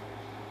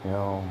 You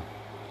know,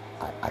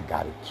 I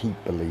got to keep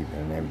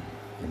believing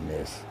in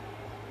this.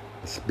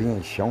 It's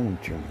being shown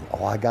to me.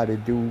 All I got to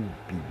do,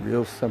 be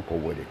real simple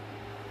with it.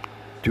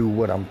 Do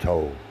what I'm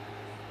told.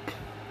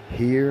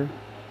 Hear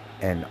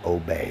and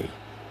obey.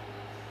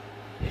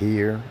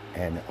 Hear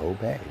and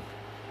obey.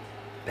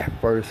 That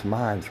first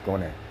mind's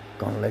gonna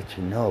let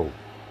you know.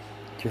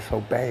 Just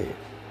obey it.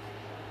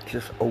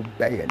 Just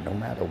obey it no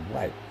matter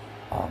what.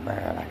 Oh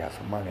man, I got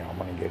some money. I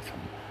want to get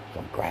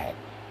some crack.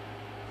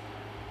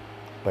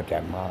 But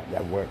that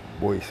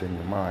voice in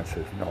your mind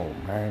says, no,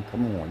 man,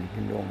 come on, you've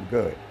been doing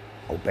good.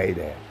 Obey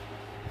that.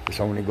 It's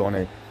only going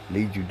to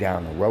lead you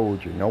down the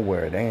road. You know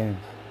where it ends.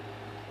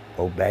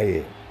 Obey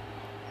it.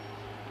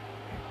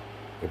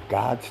 If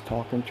God's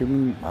talking to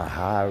me, my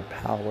higher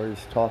power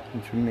is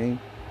talking to me,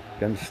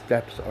 them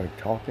steps are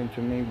talking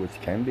to me,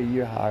 which can be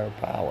your higher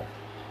power.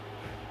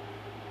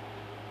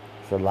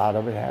 So a lot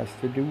of it has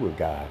to do with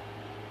God.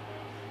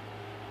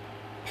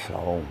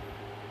 So,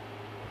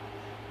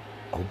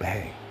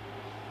 obey.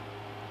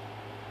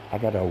 I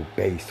got to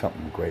obey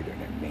something greater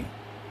than me.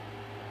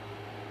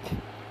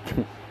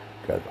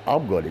 Because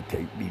I'm going to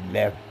take me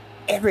left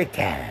every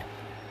time.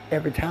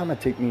 Every time I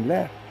take me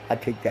left, I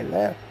take that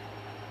left.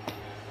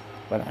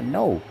 But I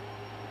know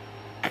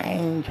I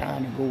ain't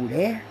trying to go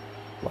there.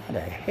 Why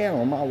the hell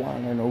am I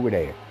wandering over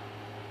there?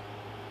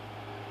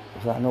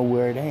 Because I know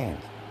where it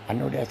ends. I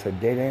know that's a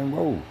dead-end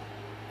road.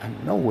 I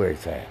know where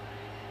it's at.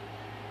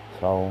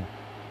 So,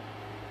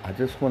 I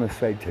just want to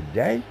say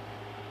today,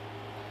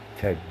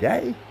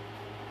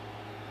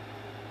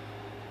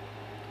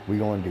 we're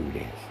going to do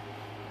this.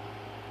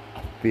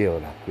 I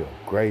feel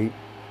great.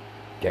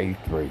 Day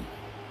 3.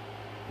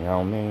 You know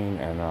what I mean?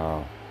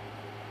 And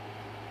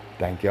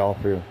thank y'all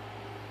for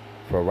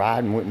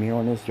riding with me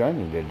on this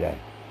journey today.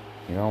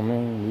 You know what I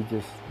mean? We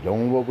just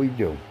doing what we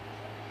do.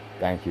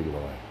 Thank you,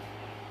 Lord.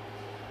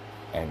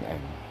 And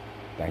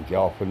thank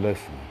y'all for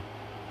listening.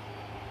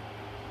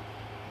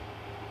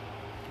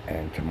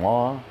 And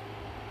tomorrow,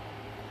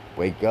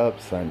 wake up,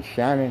 sun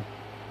shining.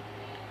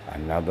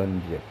 Another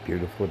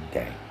beautiful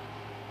day.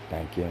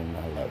 Thank you and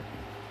I love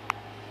you.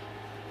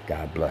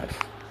 God bless.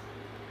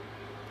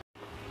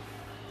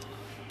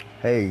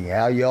 Hey,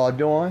 how y'all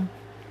doing?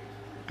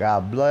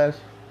 God bless.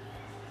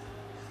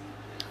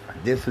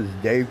 This is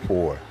day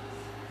 4.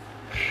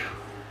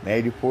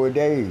 84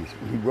 days.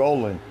 We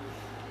rolling.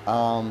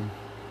 Um,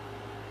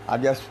 I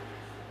guess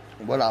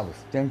what I was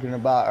thinking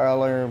about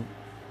earlier,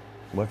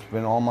 what's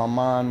been on my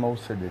mind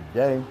most of the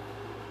day,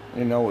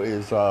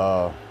 is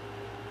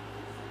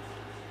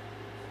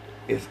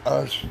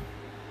us,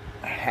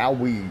 how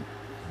we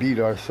beat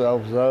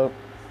ourselves up.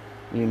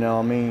 You know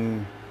what I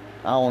mean?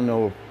 I don't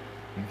know if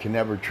you can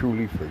ever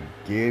truly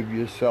forgive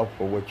yourself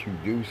for what you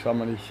do, some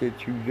of the shit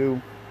you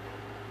do.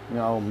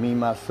 Me,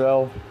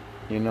 myself,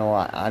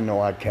 I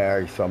know I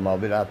carry some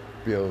of it. I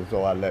feel as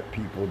though I let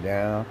people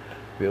down.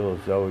 Feel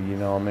as though,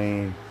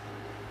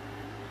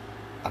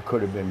 I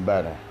could have been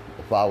better.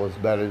 If I was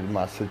better,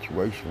 my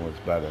situation was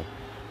better.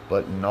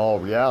 But in all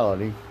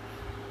reality,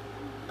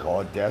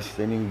 call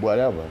destiny,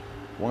 whatever.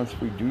 Once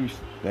we do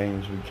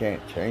things, we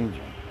can't change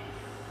them.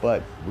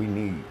 But we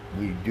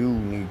do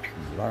need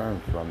to learn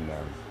from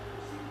them.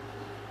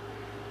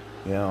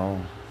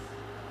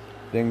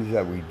 Things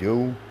that we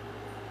do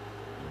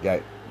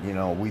that,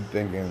 we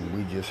thinking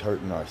we just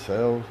hurting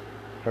ourselves,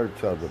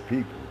 hurts other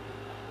people,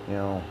 you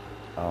know.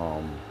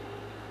 Um,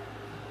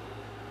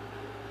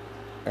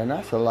 and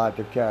that's a lot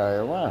to carry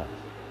around.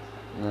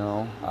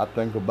 I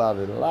think about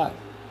it a lot.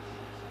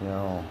 You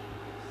know,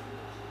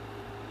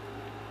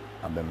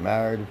 I've been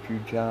married a few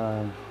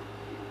times.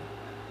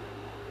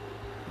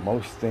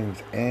 Most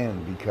things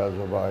end because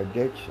of our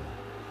addiction.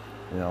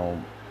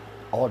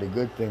 All the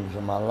good things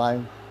in my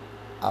life,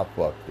 I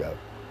fucked up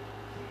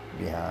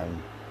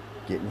behind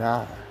getting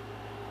high.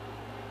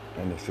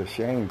 And it's a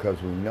shame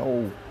because we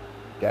know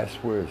that's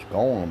where it's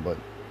going, but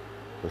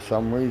for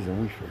some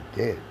reason we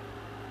forget.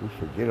 We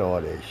forget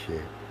all that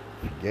shit.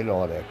 Forget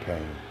all that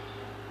pain.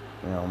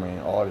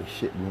 All the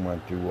shit we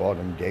went through, all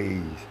them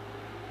days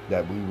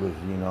that we was,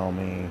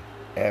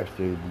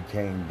 after we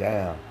came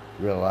down,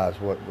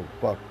 realized what the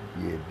fuck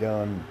we had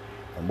done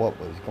and what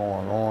was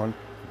going on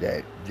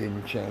that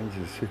didn't change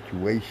the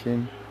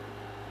situation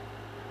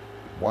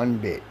one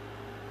bit.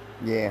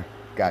 Yeah,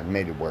 God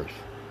made it worse.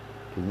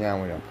 Because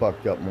now we done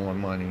fucked up more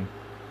money.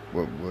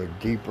 We're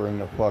deeper in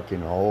the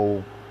fucking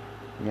hole.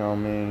 You know what I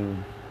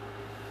mean?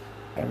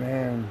 And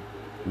man,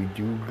 we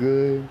do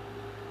good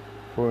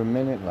for a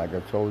minute. Like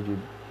I told you,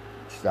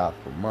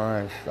 stopped for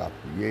months, stopped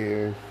for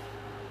years,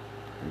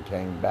 and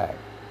came back.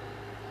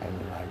 And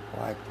you're like,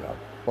 what the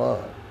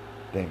fuck?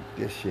 Think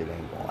this shit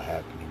ain't gonna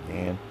happen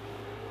again.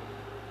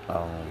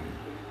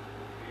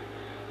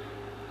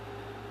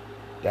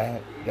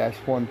 That's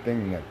one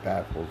thing that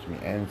baffles me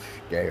and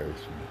scares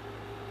me.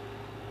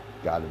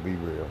 Gotta be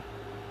real.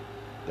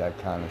 That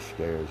kind of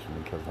scares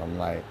me because I'm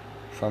like,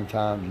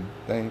 sometimes you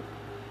think,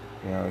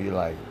 you're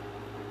like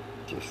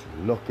just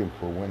looking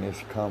for when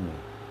it's coming,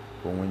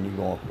 for when you're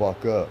gonna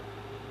fuck up,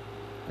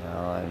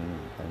 and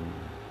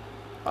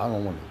I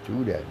don't want to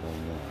do that no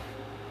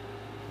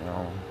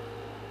more.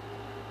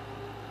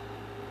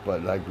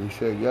 But like we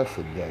said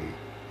yesterday,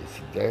 it's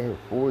there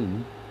for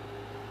you.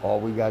 All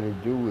we gotta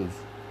do is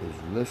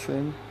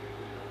listen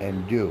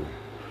and do.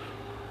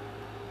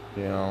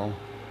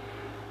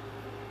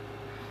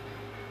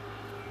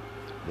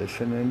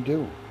 Listen and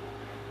do.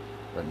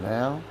 But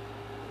now,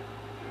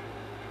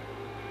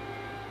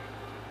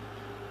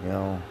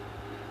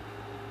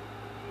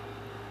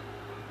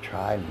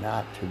 try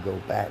not to go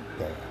back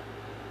there.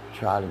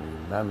 Try to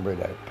remember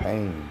that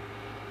pain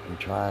and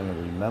trying to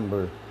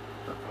remember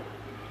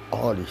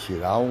all this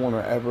shit. I don't want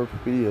to ever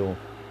feel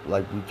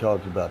like we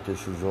talked about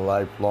this is a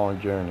lifelong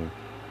journey.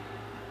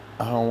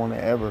 I don't want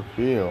to ever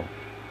feel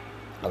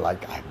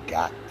like I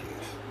got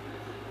this.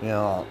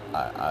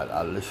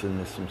 I listen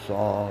to some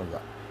songs,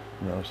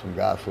 some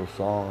gospel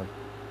songs,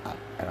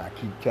 and I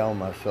keep telling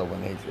myself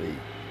when they say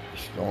the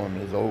storm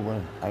is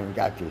over, I ain't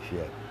got this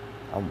yet.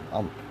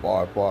 I'm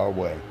far, far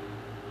away.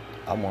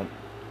 I want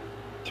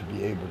to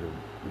be able to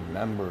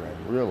remember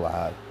and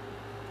realize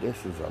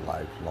this is a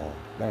lifelong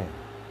thing.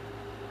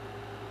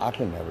 I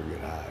can never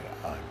get high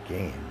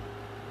again.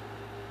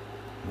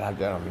 Not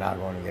that I'm not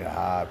going to get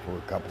high for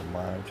a couple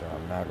months, or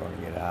I'm not going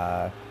to get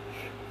high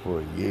for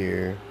a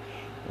year.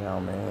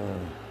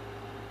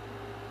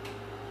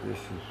 This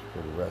is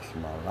for the rest of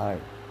my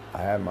life.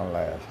 I had my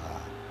last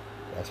high.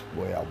 That's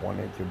the way I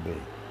wanted it to be.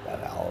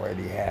 That I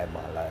already had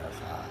my last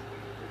high.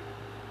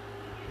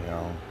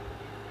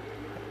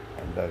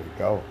 And let it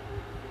go.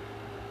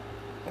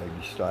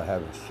 Maybe start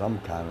having some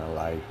kind of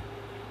life.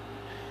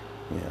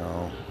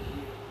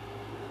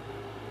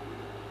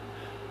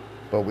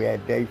 But we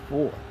had day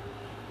 4.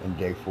 And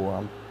day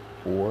 4,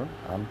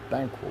 I'm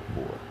thankful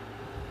for.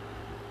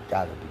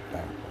 Gotta be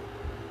thankful.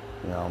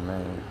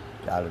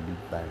 Gotta be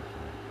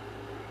thankful.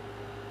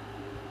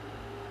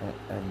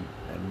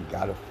 And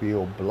gotta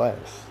feel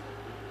blessed.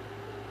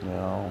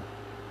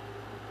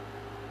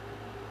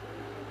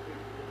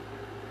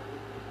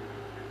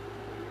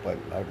 But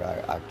like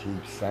I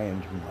keep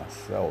saying to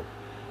myself,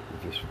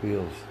 it just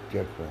feels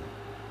different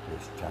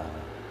this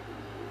time.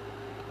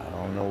 I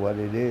don't know what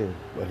it is,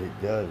 but it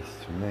does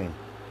to me.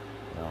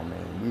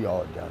 We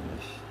all done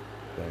this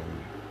thing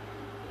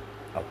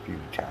a few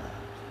times.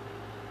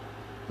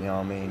 You know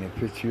what I mean?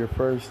 If it's your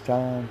first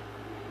time,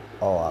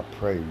 oh, I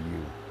pray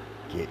you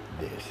get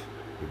this.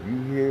 If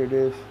you hear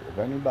this, if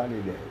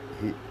anybody that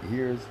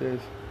hears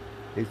this,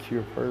 it's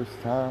your first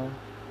time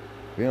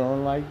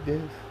feeling like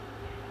this,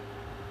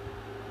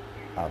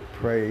 I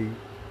pray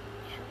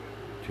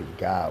to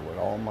God with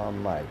all my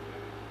might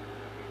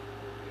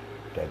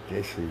that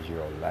this is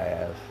your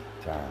last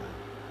time.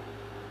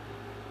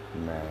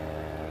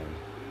 Man,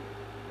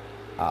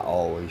 I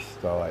always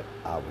thought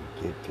I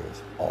would get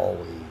this.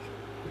 Always.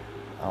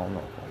 I don't know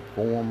if I'm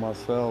fooling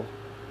myself,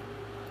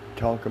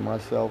 talking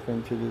myself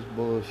into this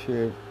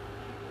bullshit.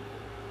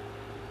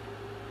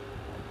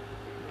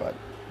 But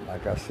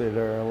like I said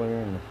earlier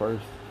in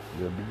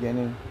the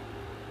beginning,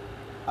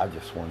 I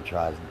just want to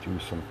try to do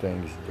some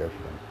things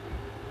different.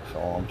 That's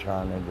all I'm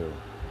trying to do.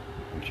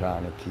 I'm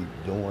trying to keep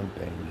doing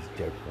things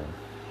different.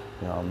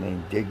 You know what I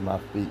mean? Dig my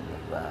feet in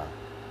the ground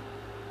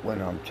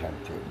when I'm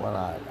tempted, when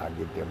I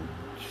get them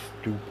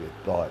stupid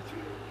thoughts,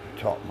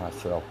 talk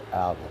myself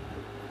out of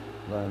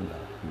it. Learn to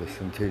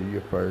listen to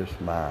your first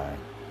mind.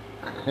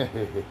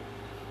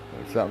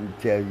 When something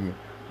tell you,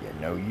 you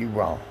know you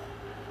wrong.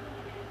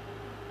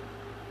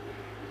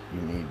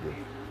 You need to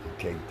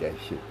take that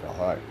shit to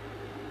heart.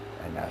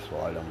 And that's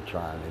what I'm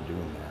trying to do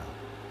now.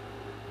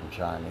 I'm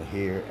trying to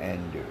hear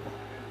and do.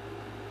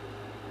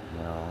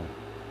 You know,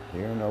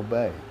 hear and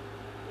obey.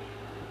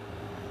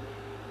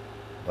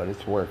 But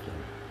it's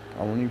working.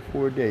 Only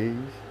 4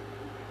 days.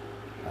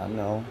 I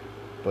know.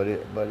 But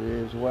it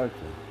is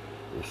working.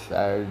 It's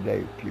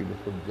Saturday,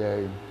 beautiful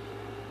day.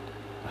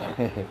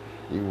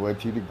 He went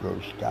to the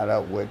grocery,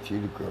 went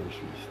to the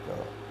grocery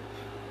store.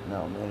 You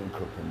know what I mean?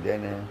 Cooking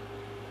dinner.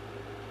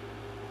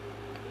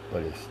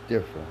 But it's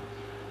different.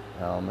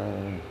 You know what I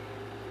mean?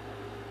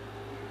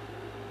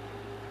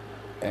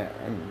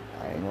 And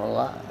I ain't gonna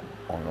lie.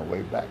 On the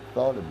way back,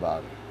 thought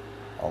about it.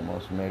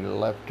 Almost made a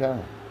left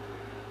turn.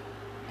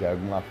 Dug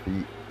my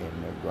feet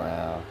in the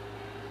ground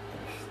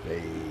and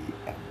stayed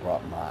and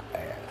brought my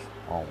ass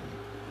home.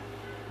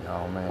 You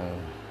know what I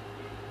mean?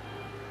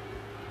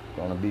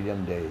 Gonna be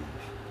them days.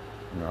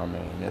 You know what I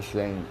mean?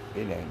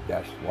 It ain't,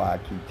 that's why I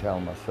keep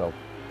telling myself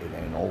it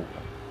ain't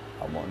over.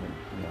 I want to,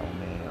 you know what I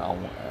mean? I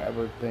don't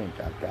ever think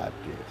I got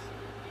this.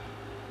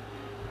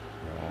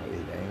 You know,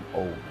 it ain't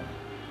over.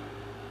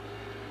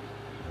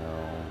 You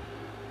know,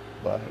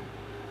 but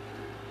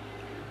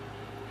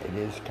it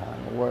is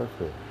kind of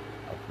worth it.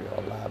 I feel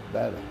a lot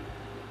better.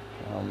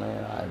 You know what I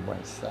mean? I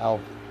went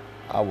south.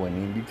 I wouldn't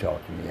even be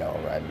talking to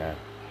y'all right now.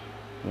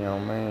 You know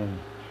what I mean?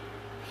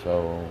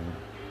 So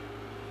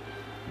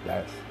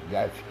that's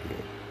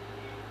good.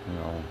 You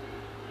know,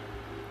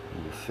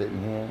 I'm just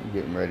sitting here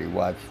getting ready to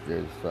watch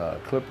this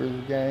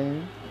Clippers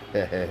game.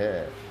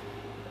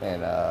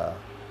 And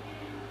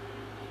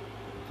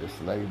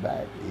just lay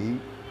back,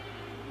 eat.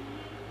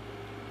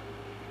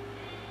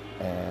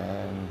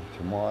 And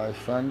tomorrow's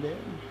Sunday.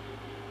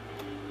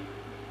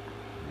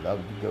 Love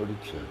to go to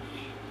church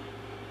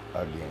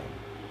again.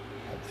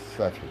 Had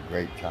such a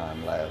great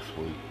time last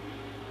week.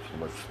 It's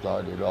what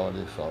started all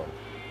this off.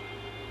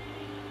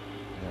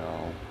 You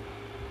know.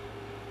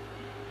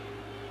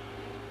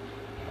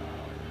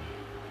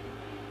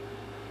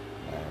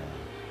 Man.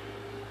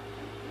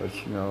 But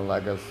you know,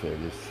 like I said,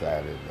 it's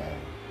Saturday.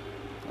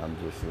 I'm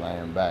just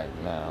laying back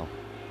now.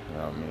 You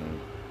know what I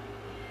mean?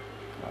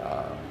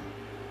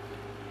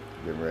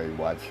 Getting ready to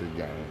watch the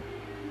game.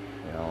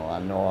 You know, I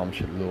know I'm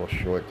a little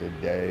short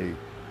today,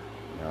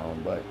 you know,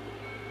 but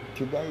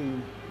today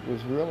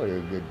was really a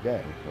good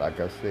day. Like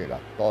I said,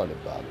 I thought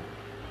about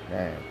it.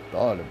 Man,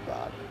 thought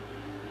about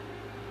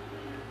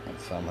it. And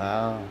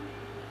somehow,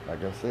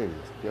 like I said,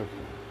 it's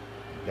different.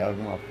 Dug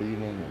my feet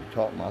in and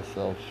taught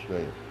myself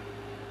straight.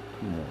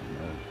 Come on,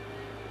 man.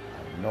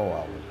 I know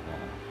I was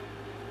wrong.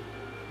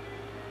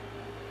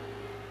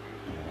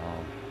 You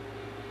know,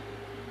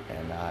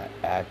 and I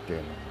acted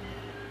on it.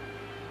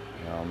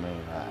 You know what I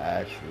mean? I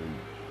actually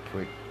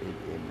put it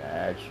into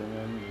action,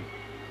 and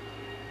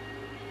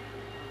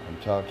I'm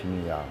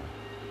talking to y'all.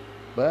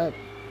 But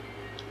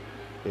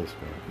it's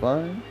been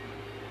fun.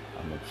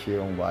 I'm going to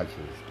chill and watch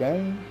this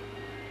game.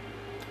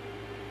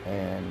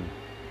 And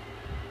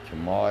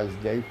tomorrow's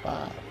day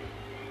 5.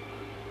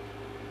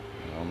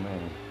 You know what I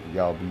mean?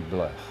 Y'all be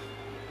blessed.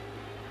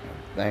 And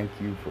thank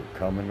you for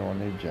coming on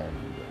the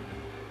journey with me.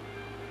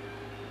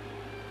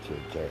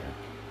 Take care.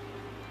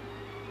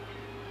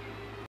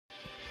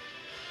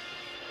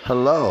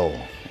 Hello,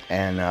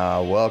 and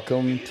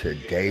welcome to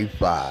day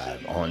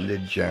 5 on the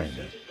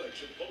journey.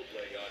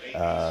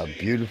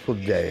 Beautiful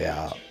day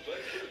out.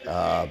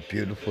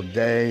 Beautiful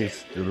day.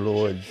 It's the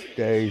Lord's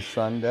Day,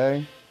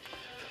 Sunday.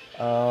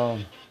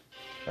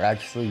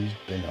 Actually, it's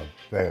been a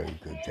very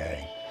good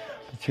day.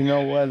 But you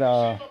know what?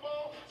 I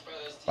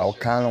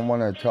kind of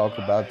want to talk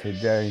about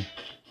today.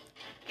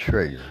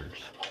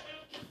 Triggers,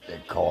 they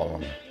call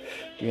them.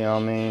 You know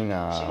what I mean?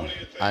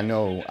 I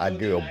know I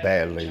deal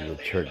badly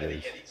with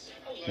triggers.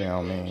 You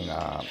know what I mean?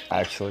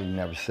 Actually,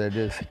 never said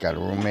this. Got a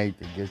roommate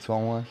that gets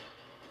on one.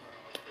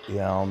 You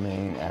know what I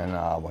mean?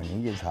 And when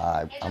he gets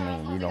high, I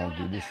mean, we don't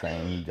do the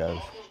same. He does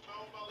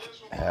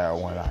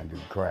heroin, I do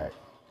crack.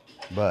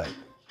 But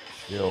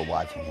still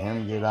watching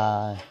him get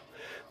high,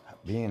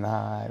 being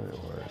high,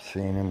 or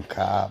seeing him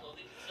cop,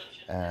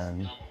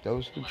 and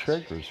those are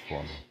triggers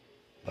for me.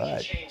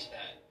 But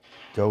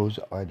those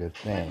are the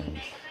things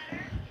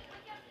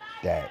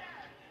that,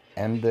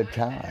 and the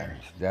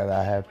times that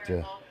I have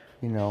to,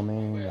 you know what I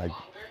mean? Like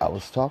I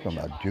was talking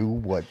about, do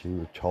what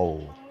you're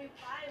told.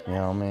 You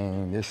know what I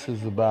mean? This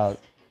is about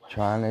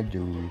trying to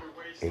do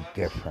it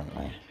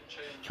differently.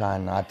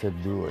 Trying not to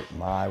do it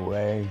my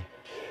way.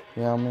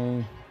 You know what I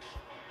mean?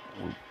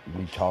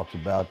 We talked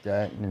about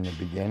that in the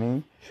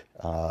beginning.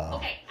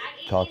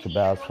 Talked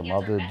about some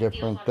other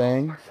different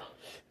things,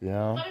 you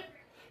know,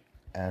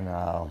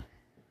 and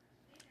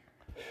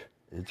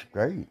it's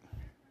great.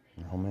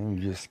 You know what I mean?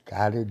 You just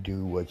gotta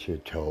do what you're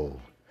told.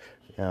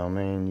 You know what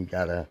I mean? You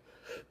gotta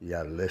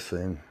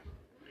listen.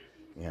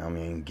 You know what I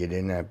mean? Get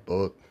in that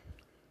book.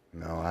 You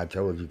know, I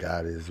told you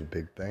God is a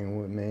big thing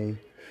with me.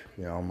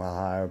 You know, my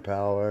higher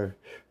power.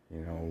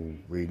 You know,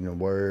 reading the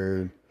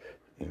Word.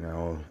 You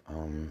know,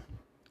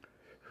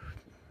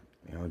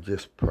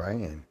 just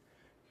praying,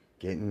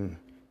 getting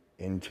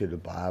into the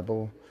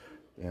Bible.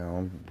 You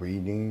know,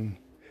 reading.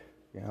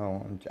 You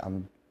know,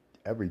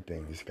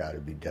 everything's got to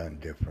be done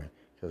different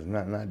because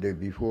nothing I did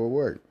before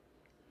worked.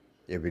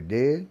 If it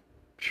did,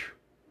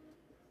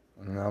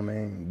 you know what I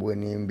mean,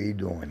 wouldn't even be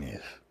doing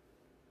this.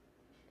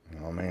 You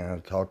know what I mean? I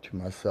talk to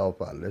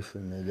myself, I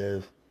listen to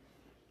this,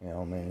 you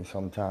know what I mean,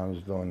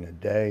 sometimes during the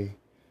day,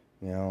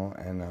 you know,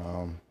 and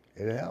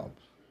it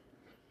helps.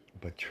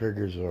 But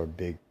triggers are a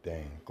big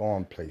thing.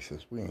 Going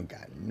places we ain't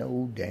got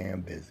no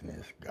damn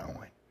business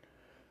going.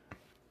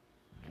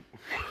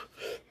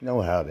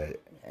 Know how that,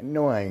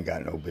 know I ain't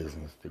got no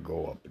business to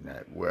go up in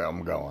that, where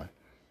I'm going.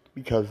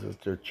 Because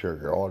it's their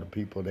trigger. All the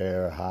people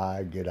there are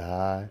high, get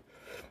high.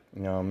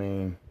 You know what I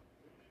mean?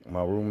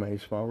 My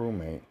roommate's my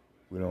roommate.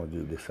 We don't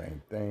do the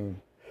same thing.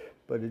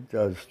 But it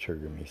does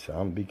trigger me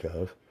some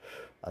because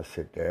I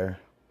sit there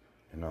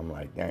and I'm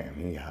like, damn,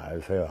 he high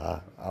as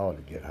hell. I ought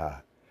to get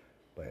high.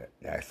 But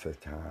that's the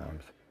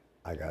times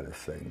I gotta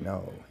say,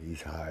 no,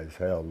 he's high as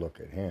hell.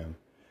 Look at him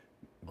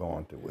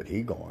going through what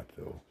he going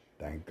through.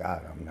 Thank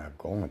God I'm not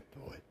going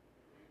through it.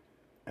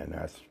 And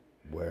that's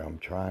where I'm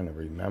trying to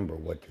remember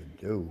what to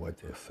do, what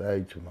to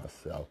say to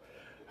myself,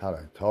 how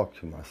to talk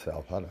to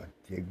myself, how to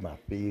dig my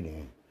feet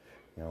in.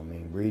 You know what I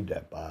mean? Read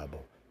that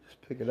Bible.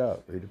 Just pick it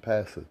up, read a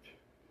passage.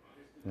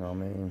 You know what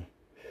I mean?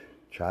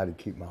 Try to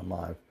keep my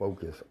mind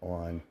focused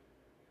on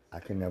I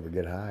can never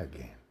get high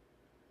again.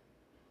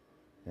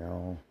 You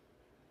know?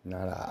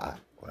 Not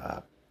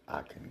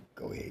I can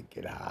go ahead and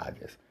get high,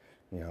 just,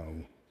 you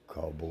know,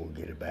 call bull,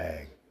 get a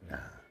bag. Nah,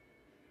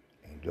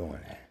 ain't doing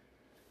that.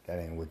 That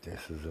ain't what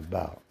this is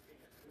about.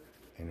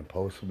 Ain't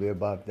supposed to be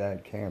about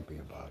that, can't be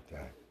about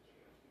that.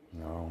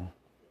 No.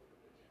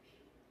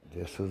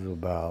 This is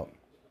about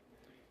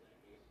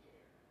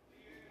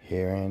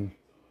hearing,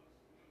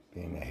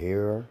 being a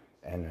hearer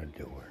and a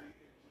doer.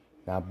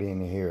 Not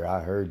being a hearer,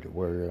 I heard the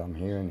word, I'm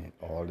hearing it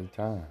all the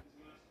time.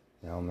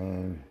 You know what I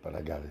mean? But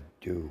I gotta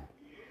do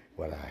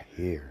what I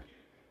hear.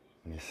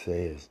 And it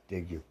says,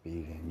 dig your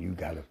feet in, you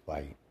gotta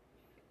fight.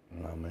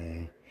 You know what I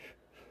mean?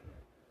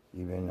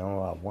 Even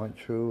though I want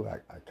to,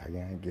 I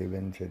can't give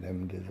in to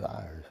them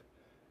desires.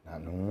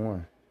 Not no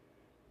more.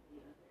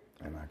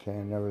 And I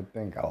can't never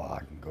think, oh, I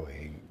can go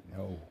ahead.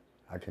 No,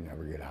 I can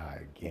never get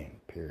high again,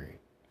 period.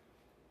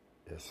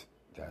 That's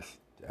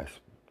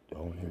the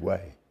only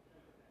way.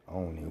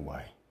 Only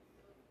way.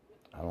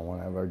 I don't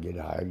want to ever get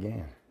high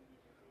again.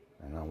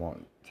 And I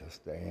want to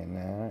stay in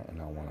there,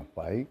 and I want to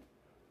fight.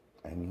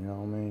 And you know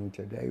what I mean?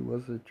 Today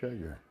was the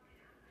trigger.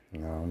 You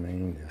know what I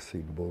mean? To see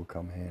the bull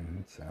come in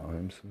and sell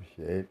him some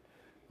shit.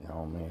 You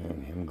know what I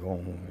mean? Him go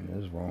in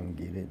his room,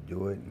 get it,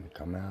 do it, and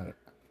come out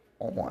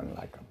on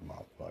like a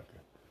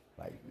motherfucker.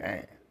 Like,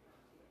 damn.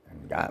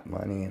 And got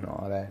money and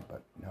all that,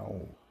 but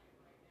no.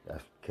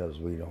 That's because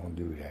we don't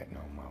do that no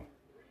more.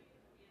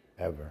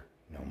 Ever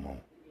no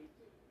more.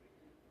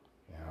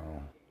 You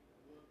know?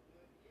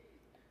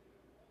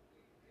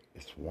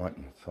 It's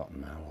wanting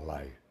something out of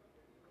life.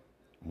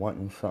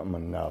 Wanting something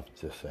enough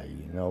to say,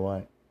 you know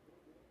what?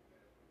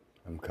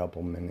 Them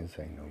couple minutes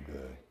ain't no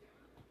good.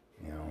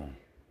 You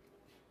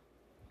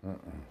know?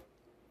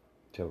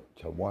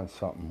 To want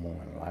something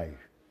more in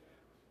life.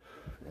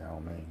 You know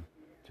what I mean?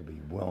 To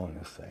be willing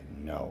to say,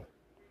 no.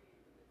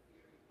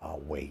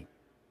 I'll wait.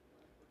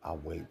 I'll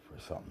wait for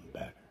something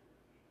better.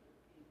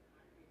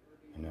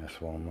 And that's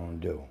what I'm going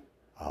to do.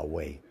 I'll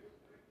wait.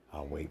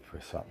 I'll wait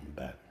for something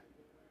better.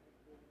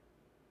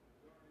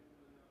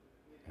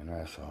 And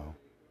that's all.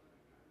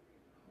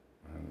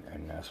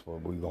 And that's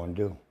what we're going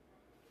to do.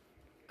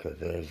 Because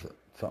there's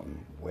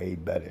something way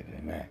better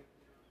than that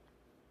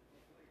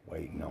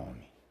waiting on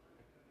me.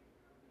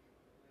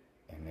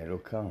 And it'll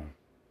come.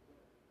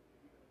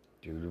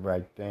 Do the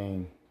right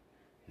thing,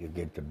 you'll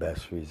get the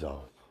best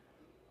results.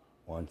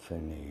 Wants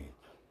and needs.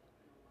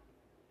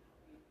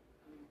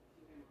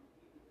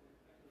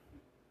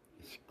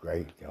 It's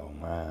great though,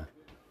 man.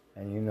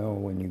 And you know,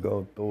 when you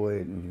go through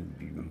it and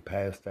you can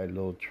pass that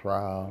little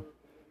trial,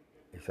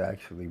 it's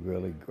actually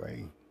really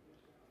great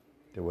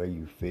the way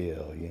you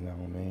feel, you know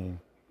what I mean?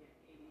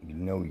 You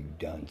know you've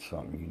done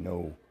something, you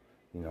know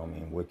what I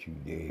mean, what you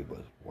did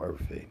was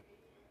worth it.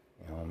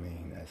 You know what I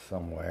mean? That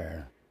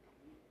somewhere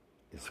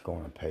it's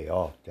gonna pay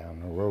off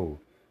down the road.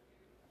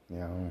 You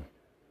know,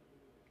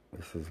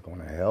 this is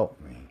gonna help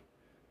me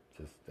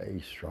to stay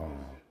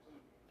strong,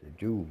 to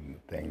do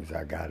things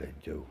I gotta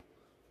do.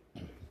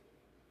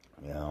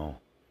 You know,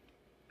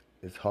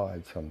 it's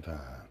hard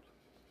sometimes,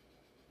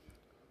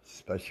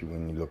 especially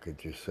when you look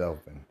at yourself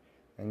and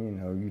you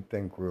know, you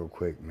think real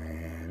quick,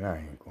 man, I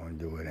ain't gonna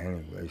do it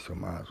anyway, so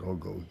might as well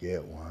go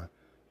get one.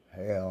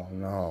 Hell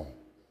no.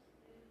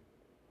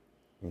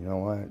 You know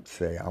what?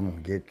 Say, I'm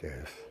gonna get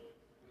this,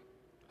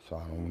 so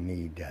I don't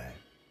need that,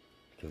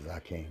 because I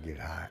can't get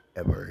high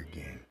ever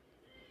again.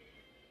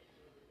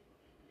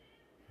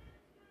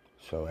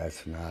 So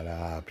that's not an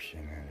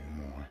option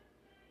anymore.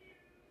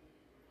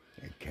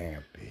 It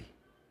can't be.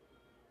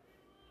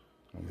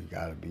 And we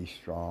gotta be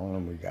strong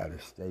and we gotta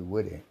stay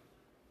with it.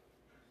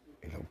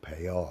 It'll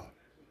pay off.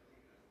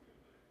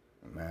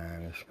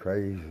 Man, it's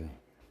crazy.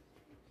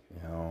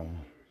 You know,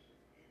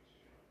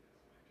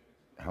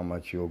 how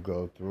much you'll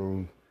go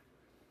through,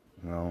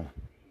 you know,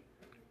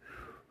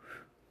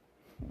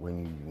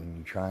 when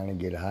you're trying to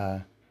get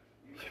high.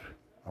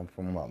 I'm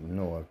from up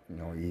north, you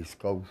know, East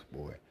Coast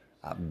boy.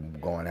 I'm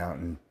going out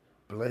in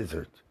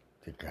blizzards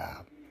to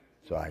cop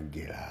so I can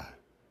get high.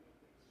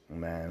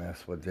 Man,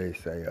 that's what they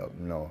say up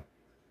north.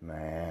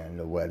 Man,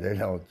 the weather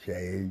don't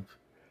change.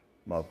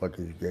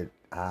 Motherfuckers get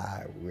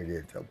high when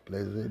it's a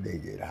blizzard. They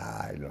get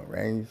high in a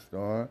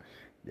rainstorm.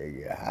 They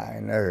get high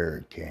in a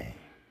hurricane.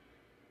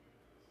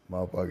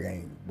 Weather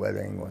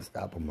ain't gonna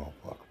stop a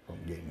motherfucker from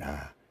getting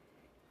high.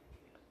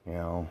 You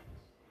know?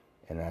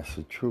 And that's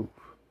the truth.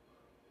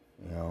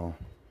 You know?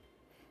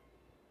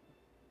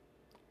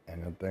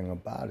 And the thing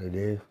about it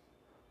is,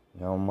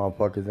 you know,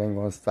 motherfuckers ain't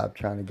gonna stop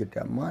trying to get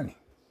that money.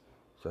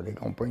 So they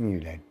gonna bring you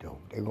that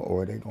dope.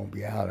 Or they gonna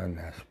be out on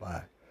that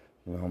spot.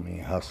 You know what I mean?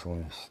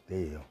 Hustling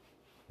still,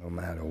 no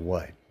matter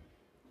what.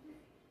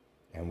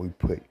 And we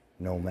put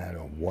no matter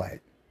what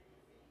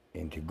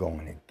into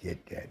going to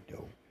get that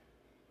dope.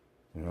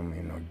 You know what I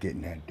mean? Or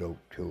getting that dope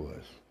to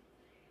us,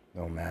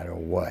 no matter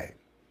what.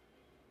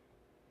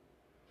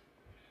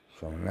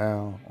 So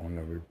now, on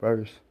the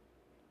reverse,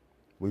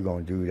 we're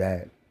gonna do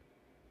that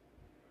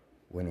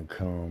when it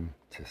comes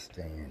to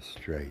staying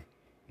straight,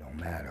 no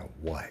matter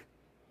what.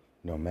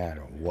 No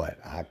matter what,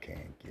 I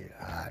can't get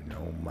high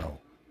no more.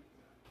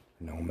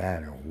 No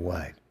matter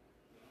what.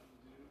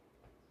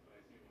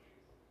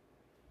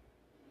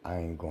 I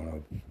ain't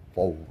gonna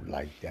fold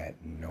like that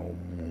no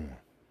more.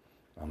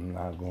 I'm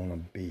not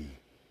gonna be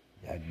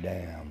that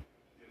damn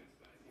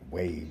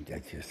wave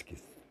that just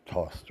gets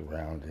tossed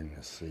around in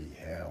the sea.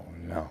 Hell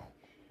no.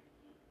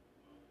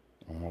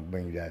 I'm gonna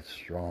bring that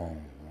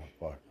strong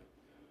motherfucker.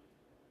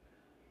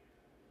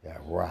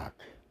 That rock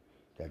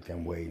that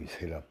them waves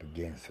hit up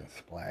against and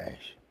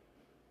splash.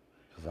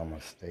 Cause I'm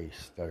gonna stay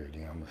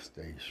sturdy, I'm gonna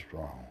stay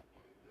strong.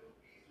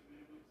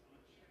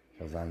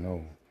 Cause I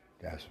know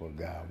that's what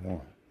God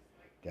wants.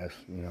 That's,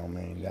 you know what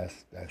I mean,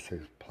 that's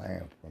his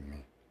plan for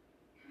me.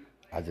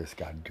 I just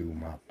gotta do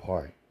my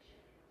part.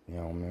 You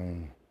know what I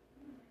mean?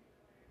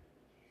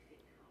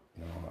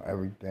 You know,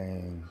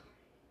 everything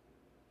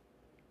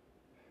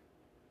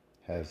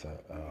has a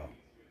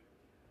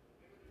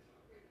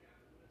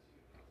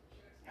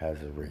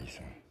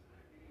reason.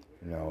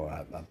 You know,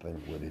 I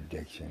think with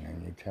addiction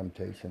and your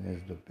temptation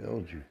is to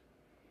build you.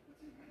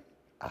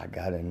 I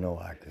gotta know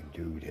I can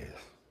do this.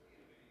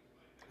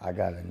 I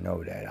gotta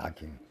know that I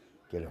can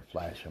get a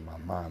flash in my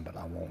mind, but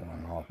I won't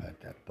run off at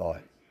that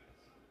thought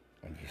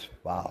and just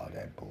follow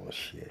that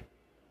bullshit.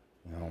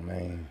 You know what I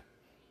mean?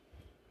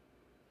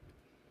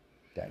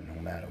 That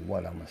no matter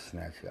what, I'm gonna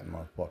snatch that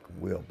motherfucking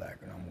wheel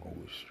back and I'm gonna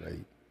go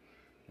straight.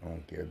 I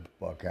don't give a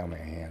fuck how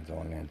many hands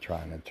on there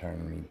trying to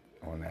turn me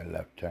on that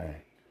left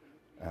turn.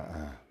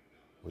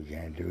 We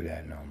can't do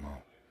that no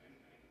more.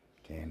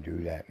 Can't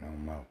do that no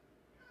more.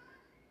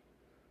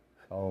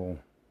 So,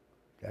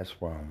 that's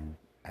where I'm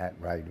at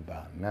right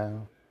about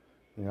now.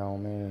 You know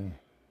what I mean?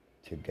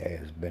 Today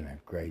has been a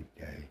great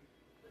day.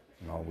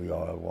 You know, we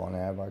all want to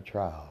have our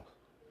trials.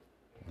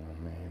 You know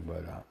what I mean?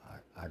 But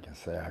I can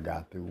say I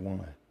got through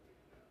one.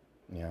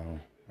 You know,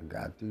 I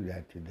got through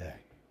that today.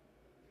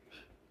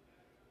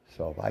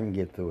 So if I can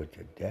get through it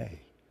today,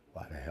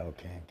 why the hell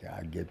can't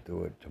I get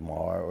through it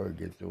tomorrow or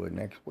get through it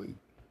next week?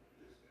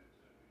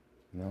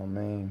 You know what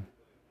I mean?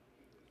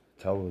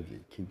 Told you,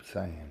 keep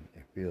saying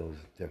it feels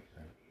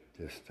different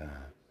this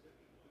time.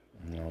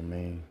 You know what I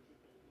mean?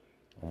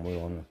 I'm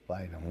willing to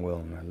fight. I'm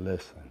willing to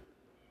listen.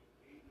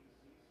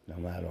 No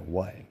matter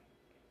what.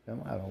 No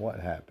matter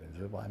what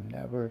happens. If I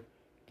never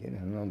get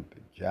another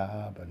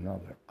job,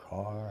 another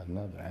car,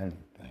 another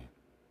anything.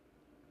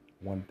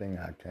 One thing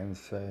I can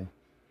say,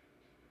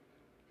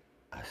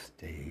 I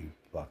stayed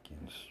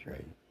fucking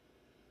straight.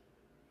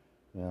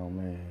 You know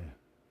what I mean?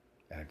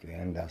 At the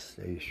end, I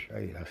stayed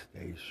straight. I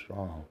stayed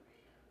strong.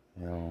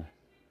 You know?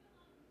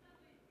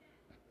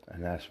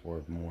 And that's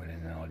worth more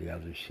than all the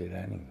other shit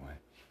anyway.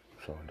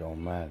 So it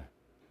don't matter.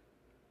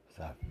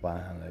 So I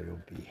finally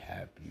will be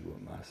happy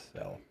with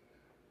myself.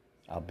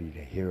 I'll be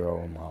the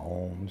hero of my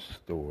own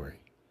story.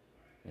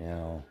 You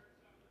know,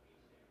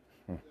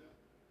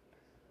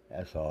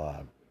 that's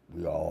all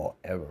we all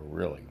ever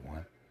really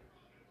want.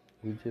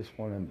 We just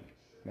want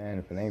to, man,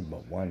 if it ain't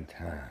but one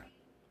time,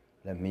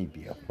 let me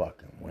be a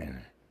fucking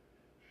winner.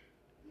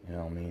 You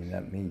know what I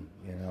mean?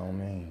 You know what I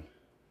mean?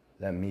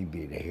 Let me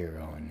be the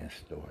hero in this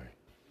story.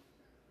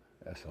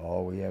 That's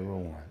all we ever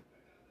want.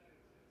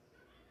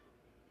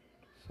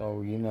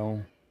 So, you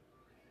know,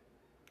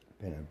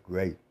 it's been a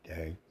great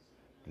day.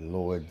 The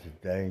Lord's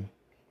Day.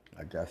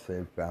 Like I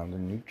said, found a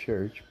new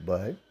church,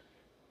 but,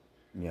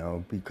 you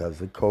know,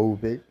 because of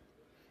COVID,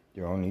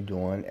 they're only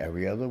doing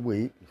every other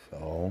week.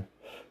 So,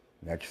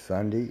 next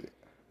Sunday,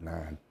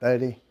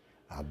 9:30,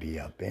 I'll be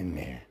up in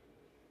there.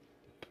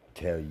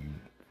 Tell you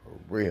for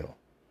real.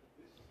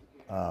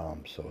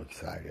 I'm so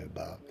excited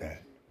about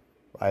that.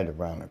 Right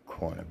around the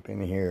corner.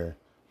 Been here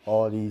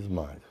all these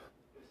months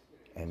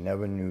and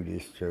never knew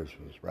this church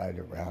was right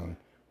around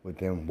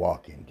within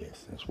walking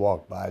distance.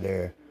 Walk by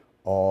there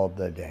all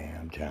the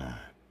damn time.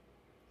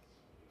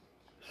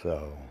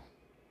 So,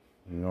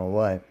 you know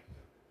what?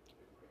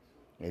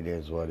 It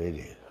is what it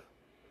is.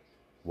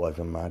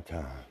 Wasn't my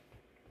time.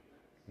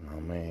 You know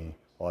what I mean?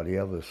 All the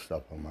other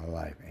stuff in my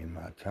life ain't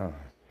my time.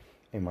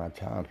 Ain't my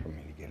time for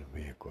me to get a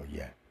vehicle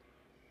yet.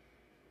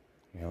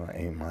 You know,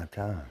 ain't my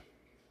time.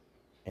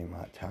 Ain't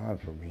my time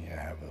for me to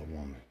have a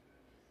woman.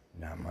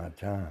 Not my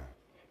time.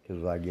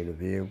 Because if I get a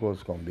vehicle,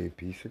 it's going to be a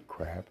piece of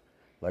crap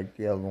like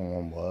the other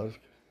one was.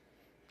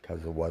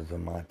 Because it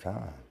wasn't my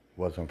time. It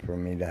wasn't for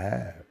me to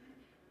have.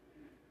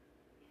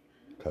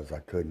 Because I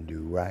couldn't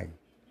do right.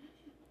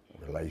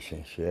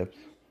 Relationships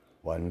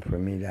wasn't for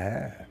me to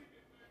have.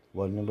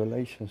 Wasn't a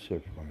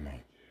relationship for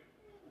me.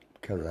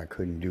 Because I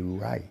couldn't do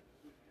right.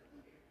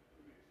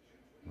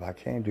 If I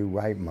can't do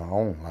right in my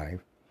own life,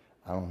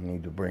 I don't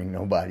need to bring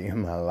nobody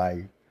in my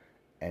life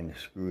and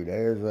screw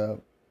theirs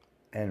up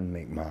and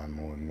make mine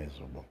more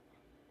miserable.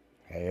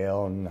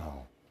 Hell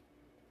no.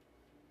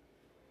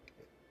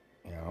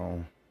 You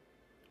know,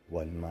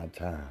 wasn't my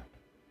time.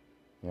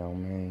 You know what I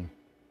mean?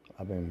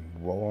 I've been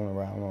rolling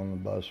around on the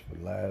bus for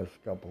the last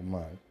couple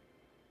months.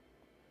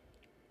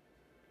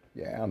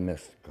 Yeah, I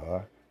missed the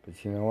car.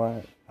 But you know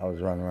what? I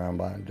was running around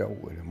buying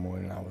dope with it more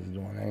than I was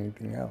doing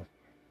anything else.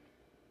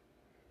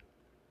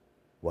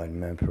 Wasn't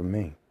meant for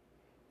me.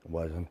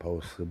 Wasn't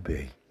supposed to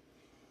be.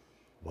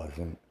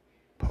 Wasn't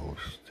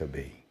supposed to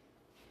be.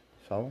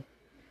 So,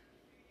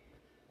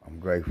 I'm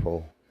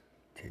grateful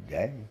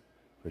today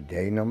for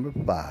day number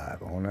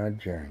 5 on our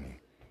journey.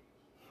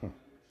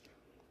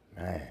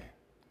 Man,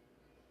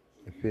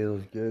 it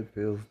feels good,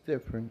 feels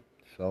different.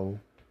 So,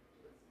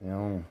 you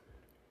know,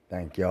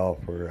 thank y'all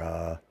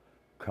for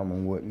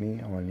coming with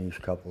me on these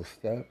couple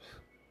steps.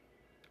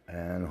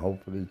 And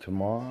hopefully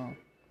tomorrow,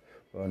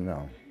 well,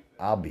 no,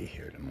 I'll be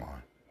here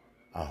tomorrow.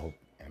 I hope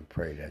and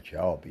pray that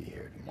y'all be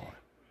here tomorrow.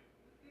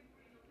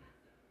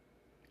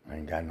 I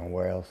ain't got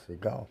nowhere else to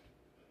go.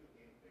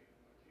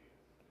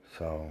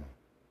 So,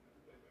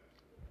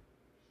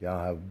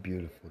 y'all have a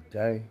beautiful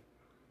day.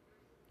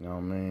 You know what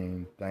I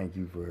mean? Thank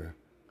you for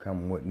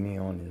coming with me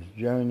on this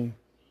journey.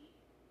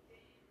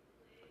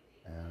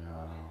 And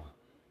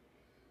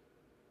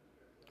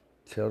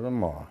till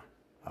tomorrow,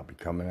 I'll be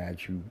coming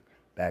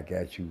back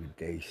at you with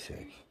day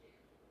 6.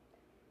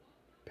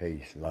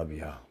 Peace. Love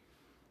y'all.